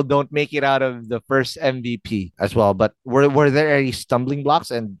people don't make it out of the first MVP as well. But were there any stumbling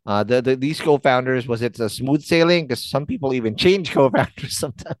blocks? And these co-founders, was it a smooth sailing? Because some people even change co-founders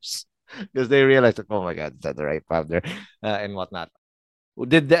sometimes because they realize that, oh my God, is that the right founder and whatnot.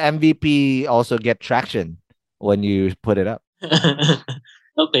 Did the MVP also get traction when you put it up?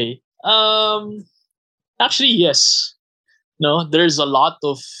 Okay. Actually, yes. No, there's a lot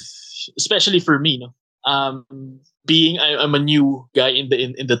of, especially for me, no. I'm a new guy in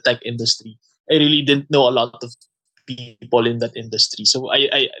the tech industry. I really didn't know a lot of people in that industry, so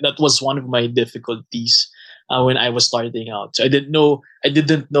I that was one of my difficulties when I was starting out. So I didn't know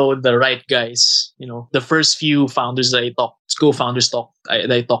the right guys. The first few founders that I talked, co-founders that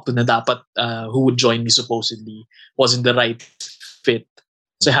I talked to na dapat who would join me supposedly wasn't the right fit.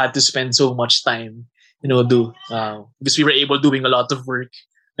 So I had to spend so much time, because we were able doing a lot of work,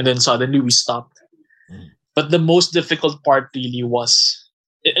 and then suddenly we stopped. But the most difficult part really was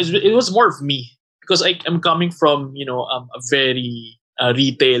it was more of me, because I am coming from a very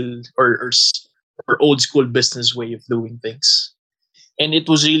retail or old school business way of doing things, and it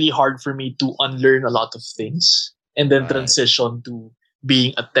was really hard for me to unlearn a lot of things and then transition to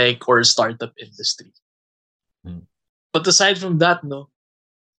being a tech or a startup industry. But aside from that, no.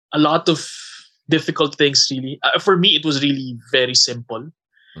 A lot of difficult things really. For me, it was really very simple.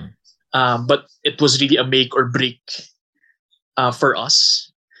 But it was really a make or break for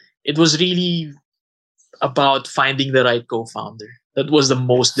us. It was really about finding the right co-founder. That was the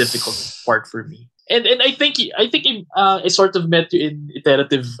most difficult part for me. And I think I sort of met you in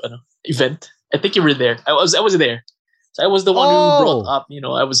iterative event. I think you were there. I was there. So I was the one who brought up.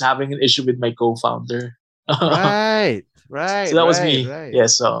 I was having an issue with my co-founder. Right. So that was me. Right.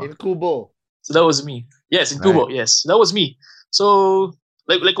 Yes. In Kubo. So that was me. Yes, in Kubo. Yes, that was me. So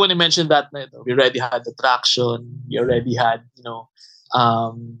like when I mentioned that, we already had the traction. We already had the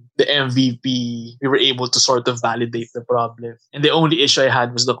MVP. We were able to sort of validate the problem. And the only issue I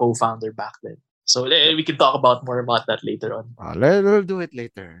had was the co-founder back then. So we can talk about more about that later on. We'll do it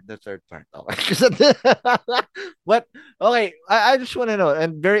later. The third part. Okay. But okay, I just want to know,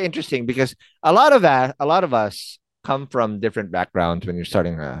 and very interesting because a lot of us come from different backgrounds when you're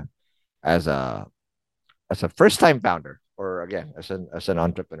starting as a first time founder, or again as an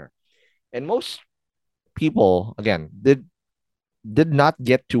entrepreneur, and most people again did not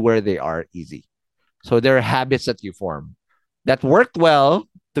get to where they are easy. So there are habits that you form that worked well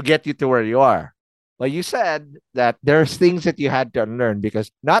to get you to where you are. But you said that there's things that you had to unlearn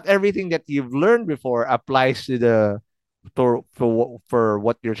because not everything that you've learned before applies to for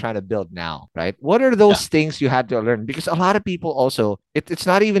what you're trying to build now, right? What are those things you had to learn? Because a lot of people also, it's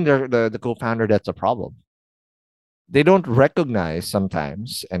not even the co-founder that's a problem. They don't recognize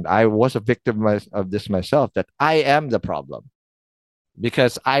sometimes, and I was a victim of this myself, that I am the problem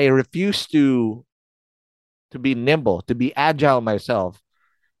because I refuse to be nimble, to be agile myself,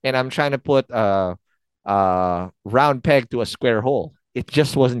 and I'm trying to put a round peg to a square hole. It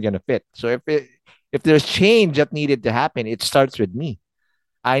just wasn't going to fit. So if there's change that needed to happen, it starts with me.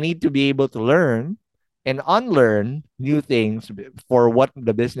 I need to be able to learn and unlearn new things for what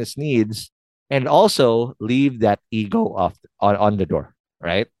the business needs, and also leave that ego on the door,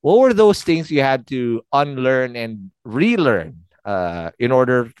 right? What were those things you had to unlearn and relearn in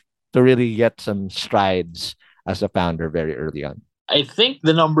order to really get some strides as a founder very early on? I think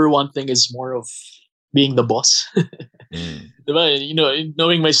the number one thing is more of being the boss.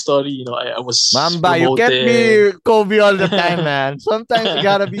 Knowing my story, I was Mamba, promoted. You get me Kobe all the time, man. Sometimes you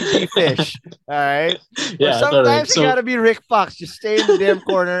gotta be fish, all right? Yeah, or sometimes you so, gotta be Rick Fox. Just stay in the damn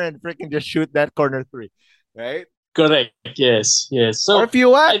corner and freaking just shoot that corner three, right? Correct. Yes. So or if you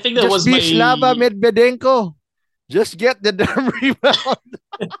want, I think that just was be my Slava Medvedenko. Just get the damn rebound.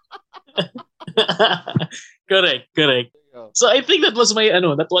 Correct. So I think that was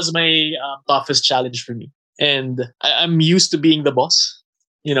my toughest challenge for me, and I'm used to being the boss,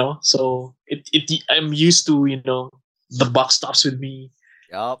 So I'm used to the buck stops with me.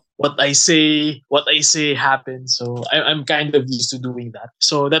 Yup. What I say happens. So I'm kind of used to doing that.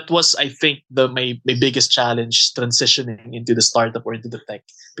 So that was, I think, my biggest challenge transitioning into the startup or into the tech.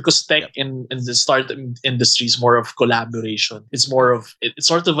 Because tech in the startup industry is more of collaboration. It's more of, it's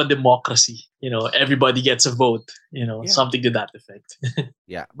sort of a democracy. Everybody gets a vote, something to that effect.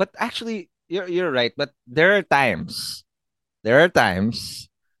 Yeah. But actually, you're right. But there are times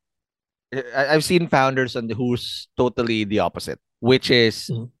I've seen founders who's totally the opposite, which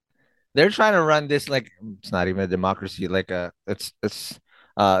is they're trying to run this like it's not even a democracy, like it's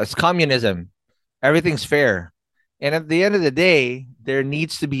communism. Everything's fair, and at the end of the day, there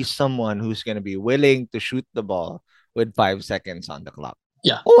needs to be someone who's going to be willing to shoot the ball with 5 seconds on the clock.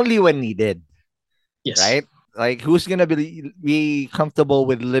 Yeah, only when needed. Yes, right. Like who's gonna be comfortable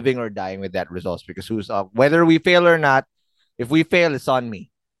with living or dying with that results? Because whether we fail or not, if we fail, it's on me,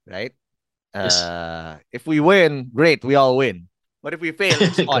 right? If we win, great, we all win. But if we fail,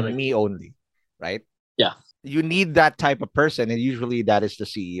 it's on me only, right? Yeah. You need that type of person, and usually that is the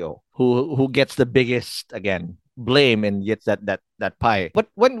CEO who gets the biggest blame and gets that pie. But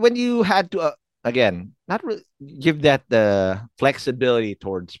when you had to again not really give that the flexibility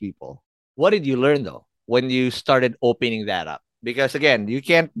towards people, what did you learn though when you started opening that up? Because again, you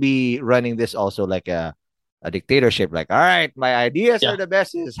can't be running this also like a dictatorship, like, all right, my ideas are the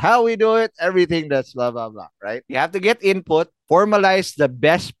best, is how we do it, everything that's blah, blah, blah, right? You have to get input, formalize the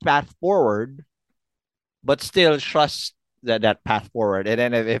best path forward, but still trust that path forward. And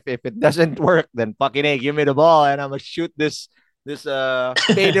then if it doesn't work, then fucking hey, give me the ball and I'm going to shoot this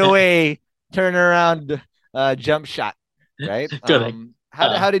fadeaway, turnaround jump shot, right?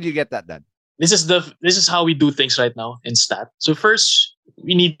 How did you get that done? This is how we do things right now in Stat. So first,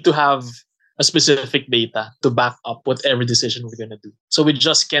 we need to have a specific data to back up whatever decision we're gonna do. So we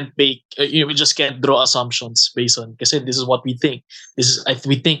just can't we just can't draw assumptions based on, because this is what we think.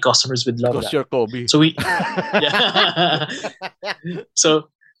 We think customers would love that. You're Kobe. So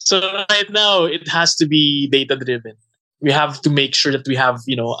so right now it has to be data driven. We have to make sure that we have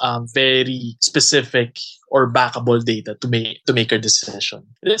very specific or backable data to make our decision.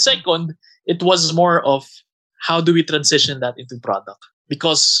 And then second, it was more of how do we transition that into product,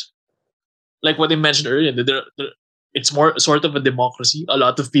 because like what I mentioned earlier, it's more sort of a democracy. A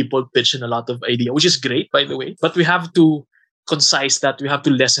lot of people pitch in a lot of ideas, which is great, by the way. But we have to concise that. We have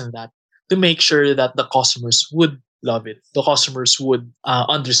to lessen that to make sure that the customers would love it. The customers would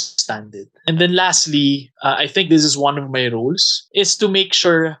understand it. And then lastly, I think this is one of my roles, is to make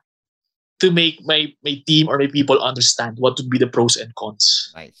sure to make my team or my people understand what would be the pros and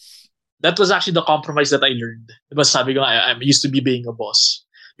cons. Nice. That was actually the compromise that I learned. Because I'm used to being a boss.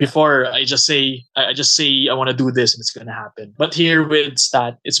 Before I just say I want to do this and it's gonna happen. But here with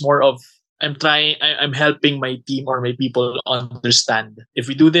Stat, it's more of I'm helping my team or my people understand. If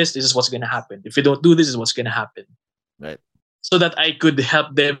we do this is what's gonna happen. If we don't do this is what's gonna happen. Right. So that I could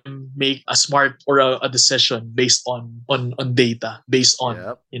help them make a smart or a decision based on data, based on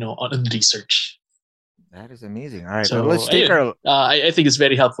on research. That is amazing. All right, so let's take I think it's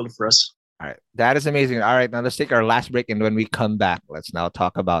very helpful for us. All right. That is amazing. All right. Now let's take our last break. And when we come back, let's now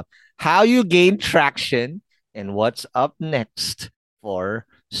talk about how you gain traction and what's up next for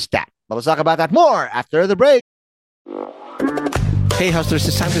Stat. But let's talk about that more after the break. Hey hustlers,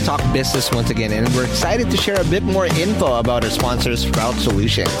 it's time to talk business once again, and we're excited to share a bit more info about our sponsor, Sprout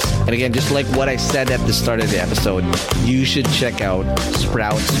Solutions. And again, just like what I said at the start of the episode, you should check out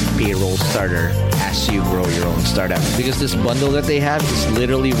Sprout's Payroll Starter as you grow your own startup, because this bundle that they have is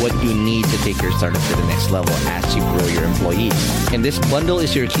literally what you need to take your startup to the next level as you grow your employees. And this bundle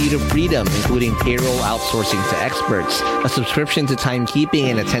is your key to freedom, including payroll outsourcing to experts, a subscription to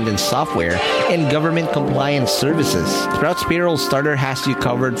timekeeping and attendance software, and government compliance services. Sprout's Payroll Starter has you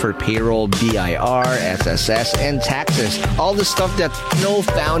covered for payroll, BIR, SSS, and taxes. All the stuff that no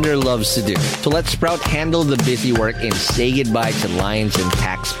founder loves to do. So let Sprout handle the busy work and say goodbye to lines and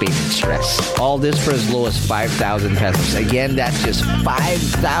tax payment stress. All this for as low as 5,000 pesos. Again, that's just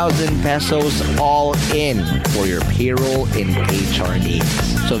 5,000 pesos all in for your payroll and HR needs.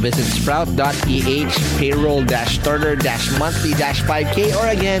 So visit sprout.ph payroll-starter-monthly-5K, or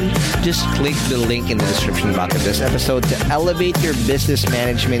again, just click the link in the description box of this episode to elevate your business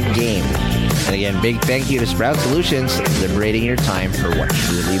management game. And again, big thank you to Sprout Solutions, liberating your time for what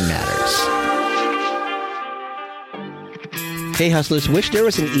truly matters. Hey hustlers, wish there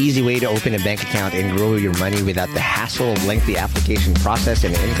was an easy way to open a bank account and grow your money without the hassle of lengthy application process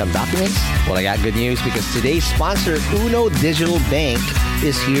and income documents? Well, I got good news, because today's sponsor, Uno Digital Bank,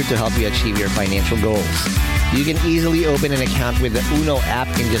 is here to help you achieve your financial goals. You can easily open an account with the Uno app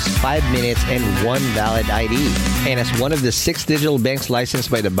in just 5 minutes and one valid ID. And as one of the 6 digital banks licensed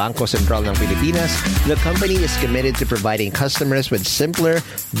by the Bangko Sentral ng Pilipinas, the company is committed to providing customers with simpler,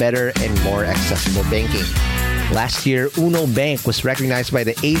 better, and more accessible banking. Last year, Uno Bank was recognized by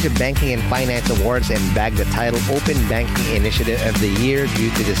the Asia Banking and Finance Awards and bagged the title Open Banking Initiative of the Year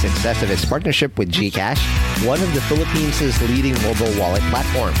due to the success of its partnership with GCash, one of the Philippines' leading mobile wallet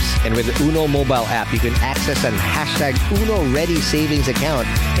platforms. And with the Uno mobile app, you can access an hashtag Uno Ready savings account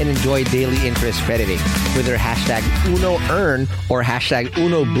and enjoy daily interest crediting. With their hashtag Uno Earn or hashtag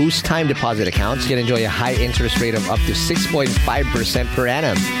Uno Boost time deposit accounts, you can enjoy a high interest rate of up to 6.5% per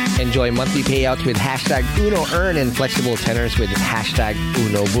annum. Enjoy monthly payouts with hashtag Uno Earn and flexible tenors with hashtag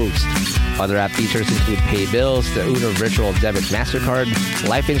Uno Boost. Other app features include pay bills, the Uno Virtual Debit MasterCard,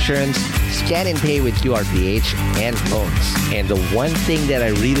 life insurance, scan and pay with QRPH, and loans. And the one thing that I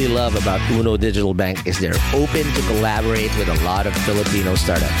really love about Uno Digital Bank is they're open to collaborate with a lot of Filipino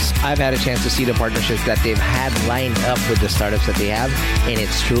startups. I've had a chance to see the partnerships that they've had lined up with the startups that they have, and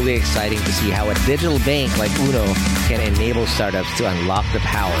it's truly exciting to see how a digital bank like Uno can enable startups to unlock the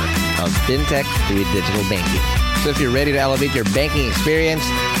power of fintech through digital banking. So if you're ready to elevate your banking experience,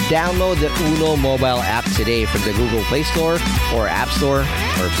 download the Uno mobile app today from the Google Play Store or App Store.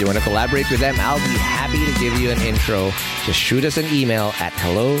 Or if you want to collaborate with them, I'll be happy to give you an intro. Just shoot us an email at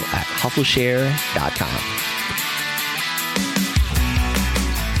hello@hustleshare.com.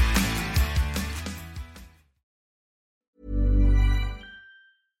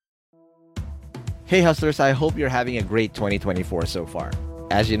 Hey hustlers, I hope you're having a great 2024 so far.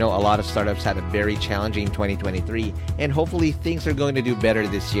 As you know, a lot of startups had a very challenging 2023, and hopefully things are going to do better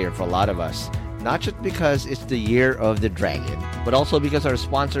this year for a lot of us. Not just because it's the year of the dragon, but also because our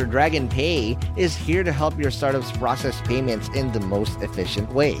sponsor Dragon Pay is here to help your startups process payments in the most efficient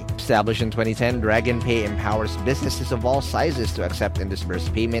way. Established in 2010, Dragon Pay empowers businesses of all sizes to accept and disperse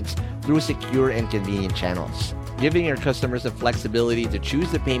payments through secure and convenient channels, giving your customers the flexibility to choose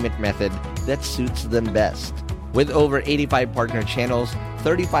the payment method that suits them best. With over 85 partner channels,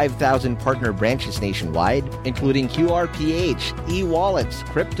 35,000 partner branches nationwide, including QRPH, e-wallets,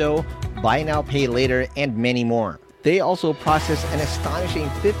 crypto, buy now, pay later, and many more. They also process an astonishing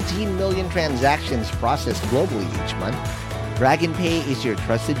 15 million transactions processed globally each month. Dragon Pay is your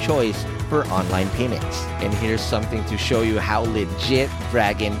trusted choice for online payments. And here's something to show you how legit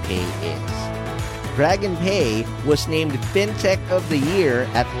Dragon Pay is. Dragon Pay was named FinTech of the Year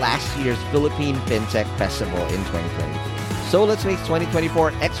at last year's Philippine FinTech Festival in 2023. So let's make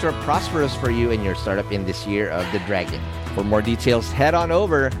 2024 extra prosperous for you and your startup in this year of the Dragon. For more details, head on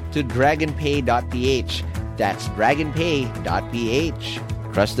over to dragonpay.ph. That's dragonpay.ph.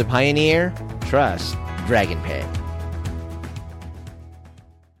 Trust the pioneer, trust Dragon Pay.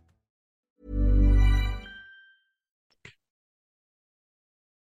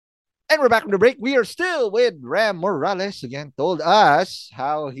 And we're back from the break. We are still with Ram Morales. Again, told us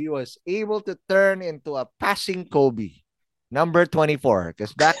how he was able to turn into a passing Kobe. Number 24.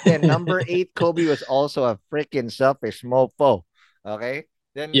 Because back then, number 8 Kobe was also a freaking selfish mofo. Okay?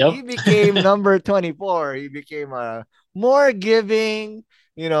 Then he became number 24. He became a more giving,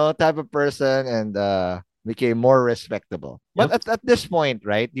 type of person and became more respectable. But at this point,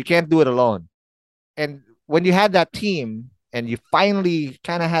 right, you can't do it alone. And when you had that team, and you finally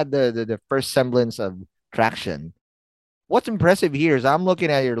kind of had the first semblance of traction. What's impressive here is I'm looking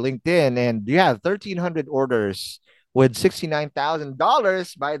at your LinkedIn and you have 1,300 orders with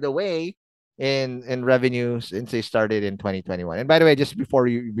 $69,000, by the way, in revenue since they started in 2021. And by the way, just before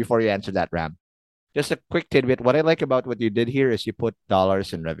you answer that, Ram, just a quick tidbit. What I like about what you did here is you put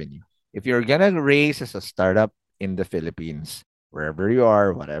dollars in revenue. If you're going to raise as a startup in the Philippines, wherever you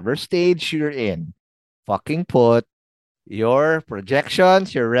are, whatever stage you're in, fucking put your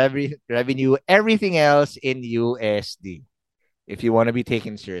projections, your revenue, everything else in USD. If you want to be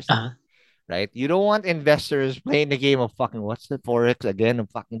taken seriously, right? You don't want investors playing the game of fucking what's the forex again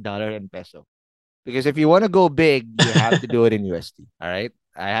of fucking dollar and peso. Because if you want to go big, you have to do it in USD. All right.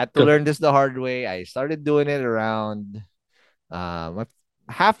 I had to learn this the hard way. I started doing it around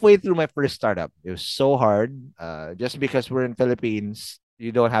halfway through my first startup. It was so hard. Just because we're in Philippines,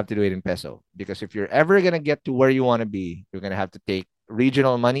 you don't have to do it in peso. Because if you're ever going to get to where you want to be, you're going to have to take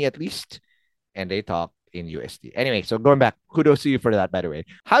regional money at least. And they talk in USD. Anyway, so going back, kudos to you for that, by the way.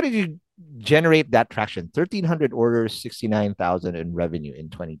 How did you generate that traction? 1,300 orders, 69,000 in revenue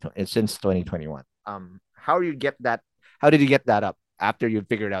in since 2021. How did you get that up after you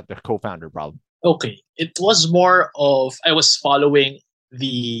figured out the co-founder problem? Okay. It was more of I was following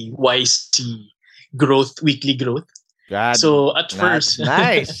the YC weekly growth. God, so at first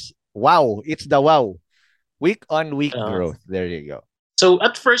nice. Wow. It's the wow. Week-on-week Uh, growth. There you go. so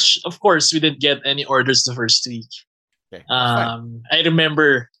at first, of course, we didn't get any orders the first week. Okay, that's fine. I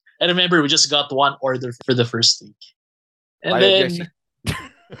remember we just got one order for the first week, and Why did you then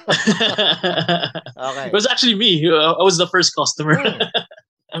Okay. it was actually me. I was the first customer.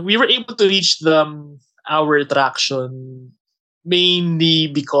 And we were able to reach our traction mainly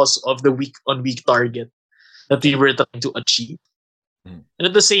because of the week-on-week target that we were trying to achieve. And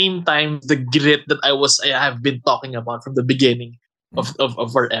at the same time, the grit that I have been talking about from the beginning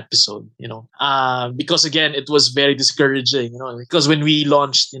of our episode, because again, it was very discouraging, because when we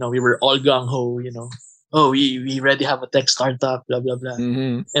launched, we were all gung ho, oh, we already have a tech startup, blah blah blah,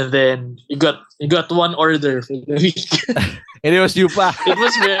 Mhm. and then you got one order for the week. And it was you pa. It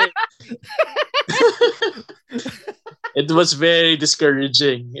was very it was very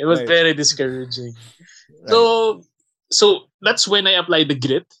discouraging. It was Right. very discouraging. Right. So that's when I applied the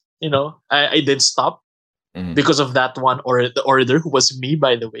grit. I didn't stop Mhm. because of that one, or the order, who was me,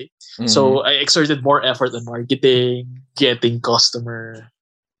 by the way. Mhm. So I exerted more effort on marketing, getting customer.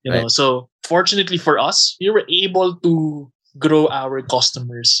 Right. So fortunately for us, we were able to grow our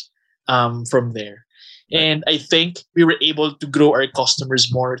customers from there. Right. And I think we were able to grow our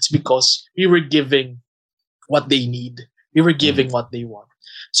customers more. It's because we were giving what they need. We were giving what they want.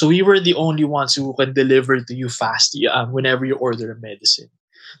 So we were the only ones who can deliver to you fast whenever you order a medicine.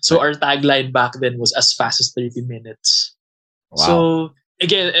 So our tagline back then was as fast as 30 minutes. Wow. So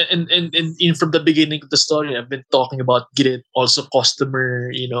again, and from the beginning of the story, I've been talking about grit, also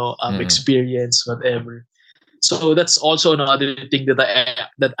customer, experience, whatever. So that's also another thing that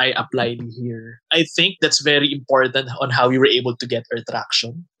I applied here. I think that's very important on how we were able to get our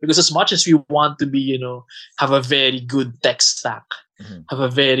traction. Because as much as we want to be, have a very good tech stack, have a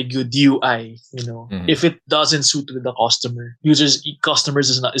very good UI, if it doesn't suit with the customers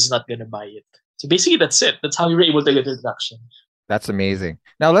is not gonna buy it. So basically that's it. That's how we were able to get our traction. That's amazing.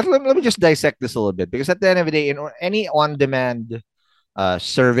 Now let me just dissect this a little bit, because at the end of the day, in any on-demand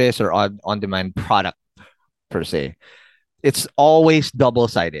service or on-demand product per se, it's always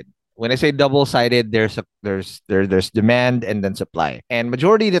double-sided. When I say double-sided, there's demand and then supply. And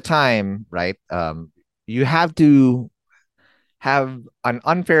majority of the time, right, you have to have an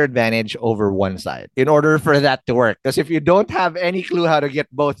unfair advantage over one side in order for that to work. Because if you don't have any clue how to get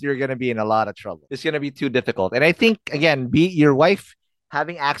both, you're going to be in a lot of trouble. It's going to be too difficult. And I think, again, your wife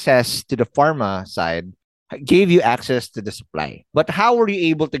having access to the pharma side gave you access to the supply. But how were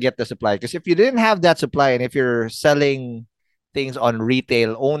you able to get the supply? Because if you didn't have that supply, and if you're selling things on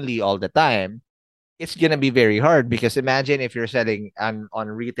retail only all the time, it's going to be very hard. Because imagine if you're selling on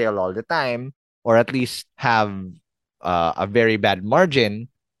retail all the time, or at least have a very bad margin,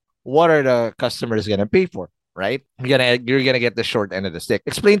 what are the customers gonna pay for, right? You're gonna get the short end of the stick.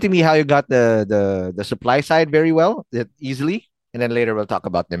 Explain to me how you got the supply side very well, easily, and then later we'll talk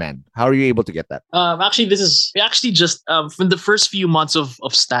about demand. How are you able to get that? Actually, we actually just from the first few months of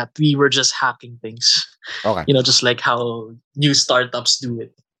Stat, we were just hacking things. Okay. Just like how new startups do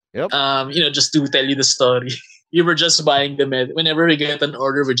it. Yep. Just to tell you the story. We were just buying the whenever we get an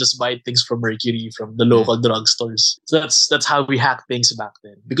order, we just buy things from Mercury, from the local drugstores. So that's how we hack things back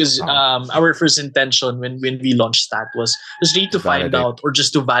then. Because our first intention when we launched Stat was just really to find out, or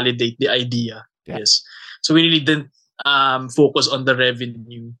just to validate the idea. Yeah. Yes. So we really didn't focus on the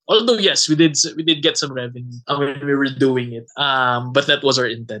revenue. Although yes, we did get some revenue when we were doing it. But that was our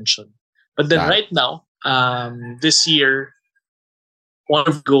intention. But then right now, this year, one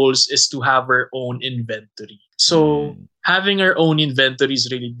of the goals is to have our own inventory. So having our own inventory is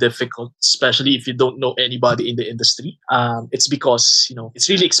really difficult, especially if you don't know anybody in the industry. It's because, it's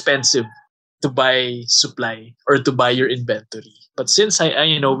really expensive to buy supply or to buy your inventory. But since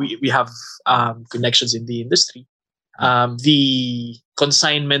we have connections in the industry, the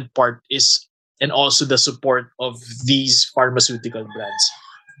consignment part is, and also the support of these pharmaceutical brands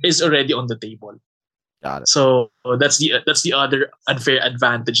is already on the table. Got it. So that's the other unfair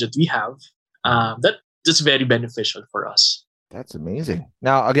advantage that we have. That's very beneficial for us. That's amazing.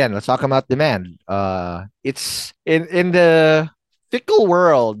 Now, again, let's talk about demand. It's in the fickle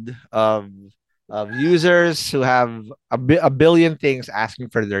world of users who have a billion things asking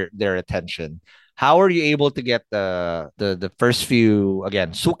for their attention. How are you able to get the first few,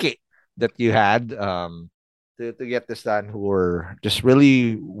 again, suki that you had to get this done, who were just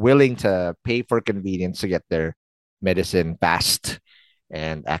really willing to pay for convenience to get their medicine fast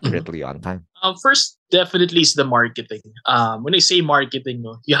and accurately on time? First, definitely is the marketing. When I say marketing,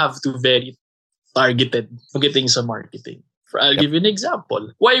 you have to very targeted marketing sa marketing. I'll give you an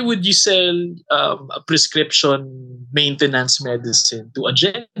example. Why would you sell a prescription maintenance medicine to a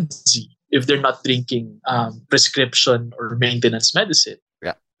Gen Z? if they're not drinking prescription or maintenance medicine.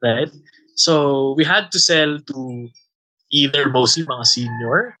 Yeah. Right? So we had to sell to either mostly mga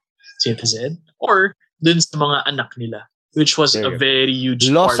senior citizen or dun sa mga anak nila, which was There a you go. very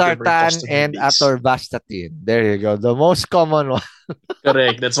huge part of our Losartan customer and base. atorvastatin. There you go. The most common one.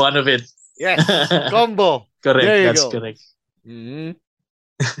 Correct. That's one of it. Yes. Combo. Correct. There you That's go. correct. Mhm.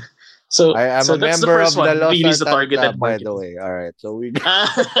 So, I am so a that's the member first of the one. Release the Losartan targeted Club, by market. the way. All right. So we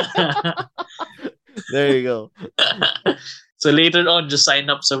there you go. So later on, just sign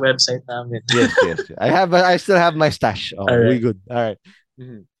up sa website namin. Yes. I still have my stash. Oh, All we right. good. All right.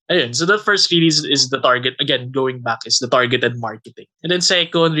 Mhm. Ayun, so the first release is the target. Again, going back, is the targeted marketing. And then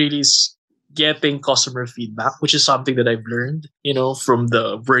second really is getting customer feedback, which is something that I've learned, from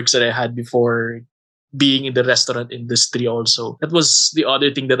the works that I had before being in the restaurant industry also. That was the other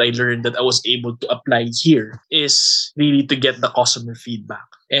thing that I learned that I was able to apply here, is really to get the customer feedback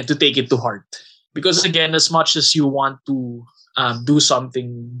and to take it to heart. Because again, as much as you want to do something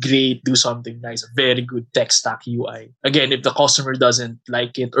great, do something nice, a very good tech stack UI. Again, if the customer doesn't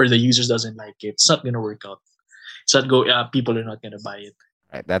like it or the users doesn't like it, it's not going to work out. It's not people are not going to buy it.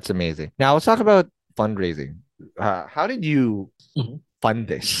 Right. That's amazing. Now let's talk about fundraising. How did you fund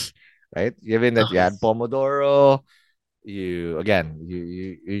this? Right. Given that you had Pomodoro, you got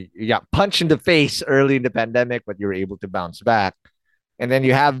punched in the face early in the pandemic, but you were able to bounce back. And then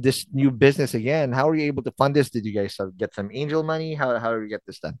you have this new business again. How were you able to fund this? Did you guys get some angel money? How did you get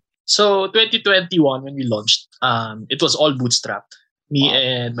this done? So 2021, when we launched, it was all bootstrapped. Me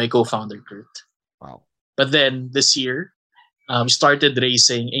and my co-founder, Kurt. Wow. But then this year, we started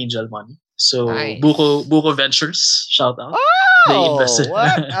raising angel money. So Nice. Buko Ventures, shout out. They Oh, invested.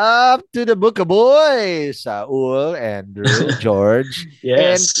 what up to the Buka boys? Saul, Andrew, George,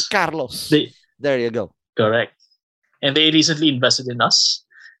 Yes. and Carlos. There you go. Correct. And they recently invested in us.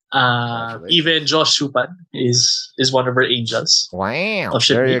 Even Josh Supan is one of our angels. Wow. Of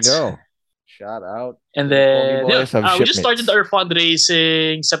There you Shipmates. go. Shout out. And to the then Pony Boys of we just Shipmates. started our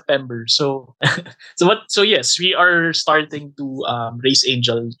fundraising September. So so yes, we are starting to raise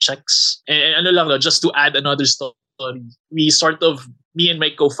angel checks. And ano lang, just to add another story, me and my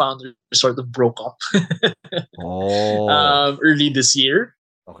co-founder sort of broke up Oh. early this year.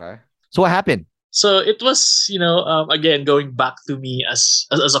 Okay. So what happened? So it was, again, going back to me as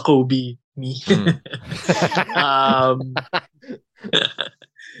a Kobe, me.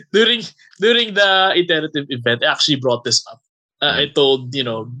 During the iterative event, I actually brought this up. I told,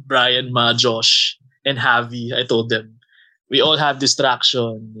 Brian, Josh, and Javi, I told them, we all have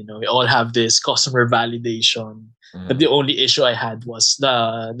distraction, we all have this customer validation. But the only issue I had was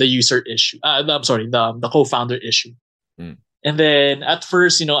the user issue. I'm sorry, the co-founder issue. And then at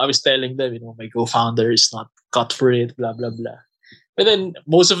first, I was telling them, my co-founder is not cut for it, blah, blah, blah. But then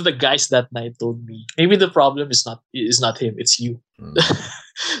most of the guys that night told me, maybe the problem is not him, it's you.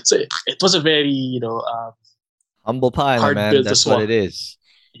 So it was a very, humble pie, my hard man. pill to That's swallow. what it is.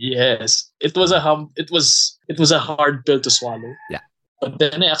 Yes. It was a hard pill to swallow. Yeah. But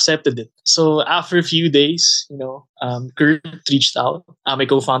then I accepted it. So after a few days, Kurt reached out. My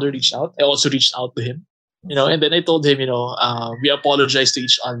co-founder reached out. I also reached out to him. And then I told him, we apologize to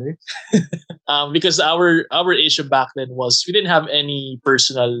each other. Because our issue back then was we didn't have any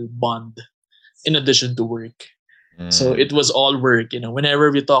personal bond in addition to work. So it was all work,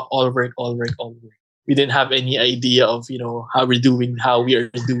 whenever we talk, all work. We didn't have any idea of, how we are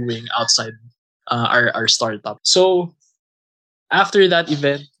doing outside our startup. So after that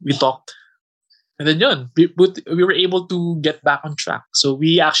event, we talked. And then we were able to get back on track. So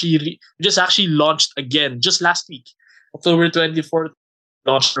we just launched again just last week. October 24th,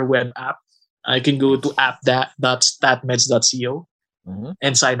 launched our web app. I can go to app.statmeds.co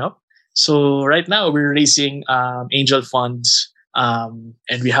and sign up. So right now we're raising angel funds, and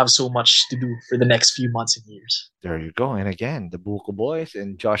we have so much to do for the next few months and years. There you go. And again, the Buko boys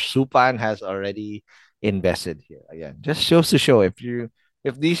and Josh Supan has already invested here. Again, just shows to show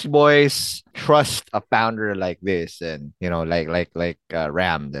if these boys trust a founder like this and like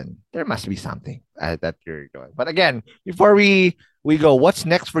Ram, then there must be something that you're going. But again, before we go, what's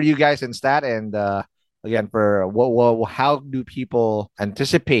next for you guys in Stat? And again, for how do people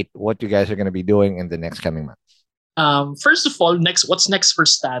anticipate what you guys are going to be doing in the next coming months? First of all, what's next for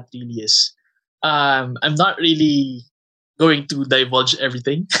Stat really is I'm not really going to divulge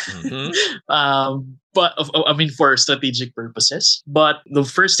everything. But for strategic purposes. But the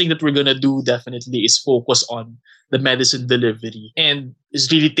first thing that we're gonna do definitely is focus on the medicine delivery and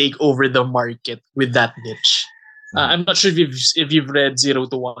is really take over the market with that niche. I'm not sure if you've read Zero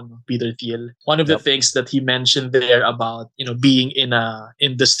to One, Peter Thiel. One of the things that he mentioned there about being in a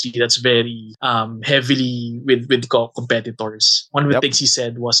industry that's very heavily with competitors. One of the things he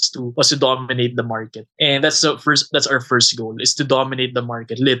said was to dominate the market, and that's our first goal, is to dominate the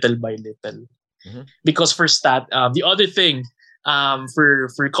market little by little. Because for the other thing,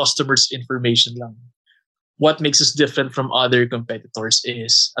 for customers' information lang, what makes us different from other competitors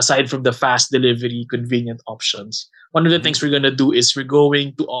is, aside from the fast delivery, convenient options, one of the things we're going to do is we're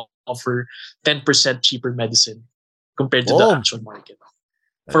going to offer 10% cheaper medicine compared to the actual market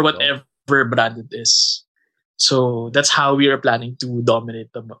for whatever brand it is. So that's how we are planning to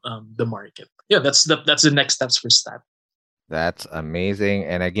dominate the market. Yeah, that's the next steps for Stat. That's amazing.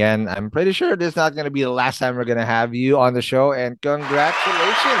 And again, I'm pretty sure this is not going to be the last time we're going to have you on the show. And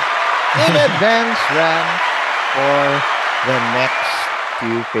congratulations in advance, Ram, for the next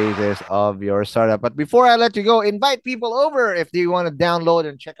few phases of your startup. But before I let you go, invite people over if they want to download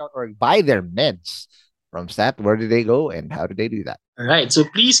and check out or buy their meds from Stat. Where do they go and how do they do that? All right. So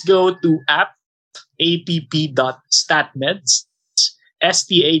please go to app.statmeds,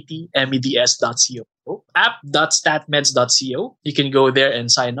 statmeds.co. app.statmeds.co. You can go there and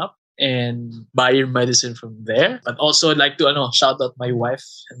sign up and buy your medicine from there. But also, I'd like to shout out my wife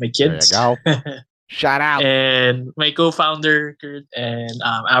and my kids. There you go. Shout out. And my co-founder, Kurt, and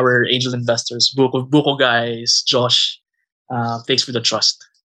our angel investors, Buko guys, Josh. Thanks for the trust.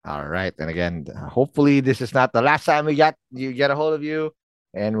 All right. And again, hopefully this is not the last time we get a hold of you.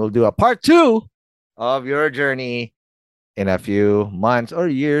 And we'll do a part 2 of your journey in a few months or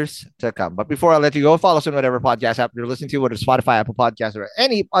years to come. But before I let you go, follow us on whatever podcast app you're listening to, whether it's Spotify, Apple Podcasts, or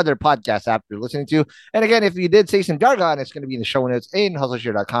any other podcast app you're listening to. And again, if you did say some jargon, it's going to be in the show notes in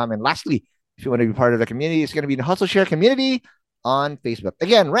hustleshare.com. And lastly, if you want to be part of the community, it's going to be in the HustleShare community on Facebook.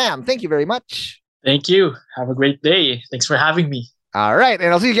 Again, Ram, thank you very much. Thank you. Have a great day. Thanks for having me. All right.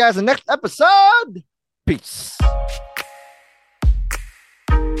 And I'll see you guys in the next episode. Peace.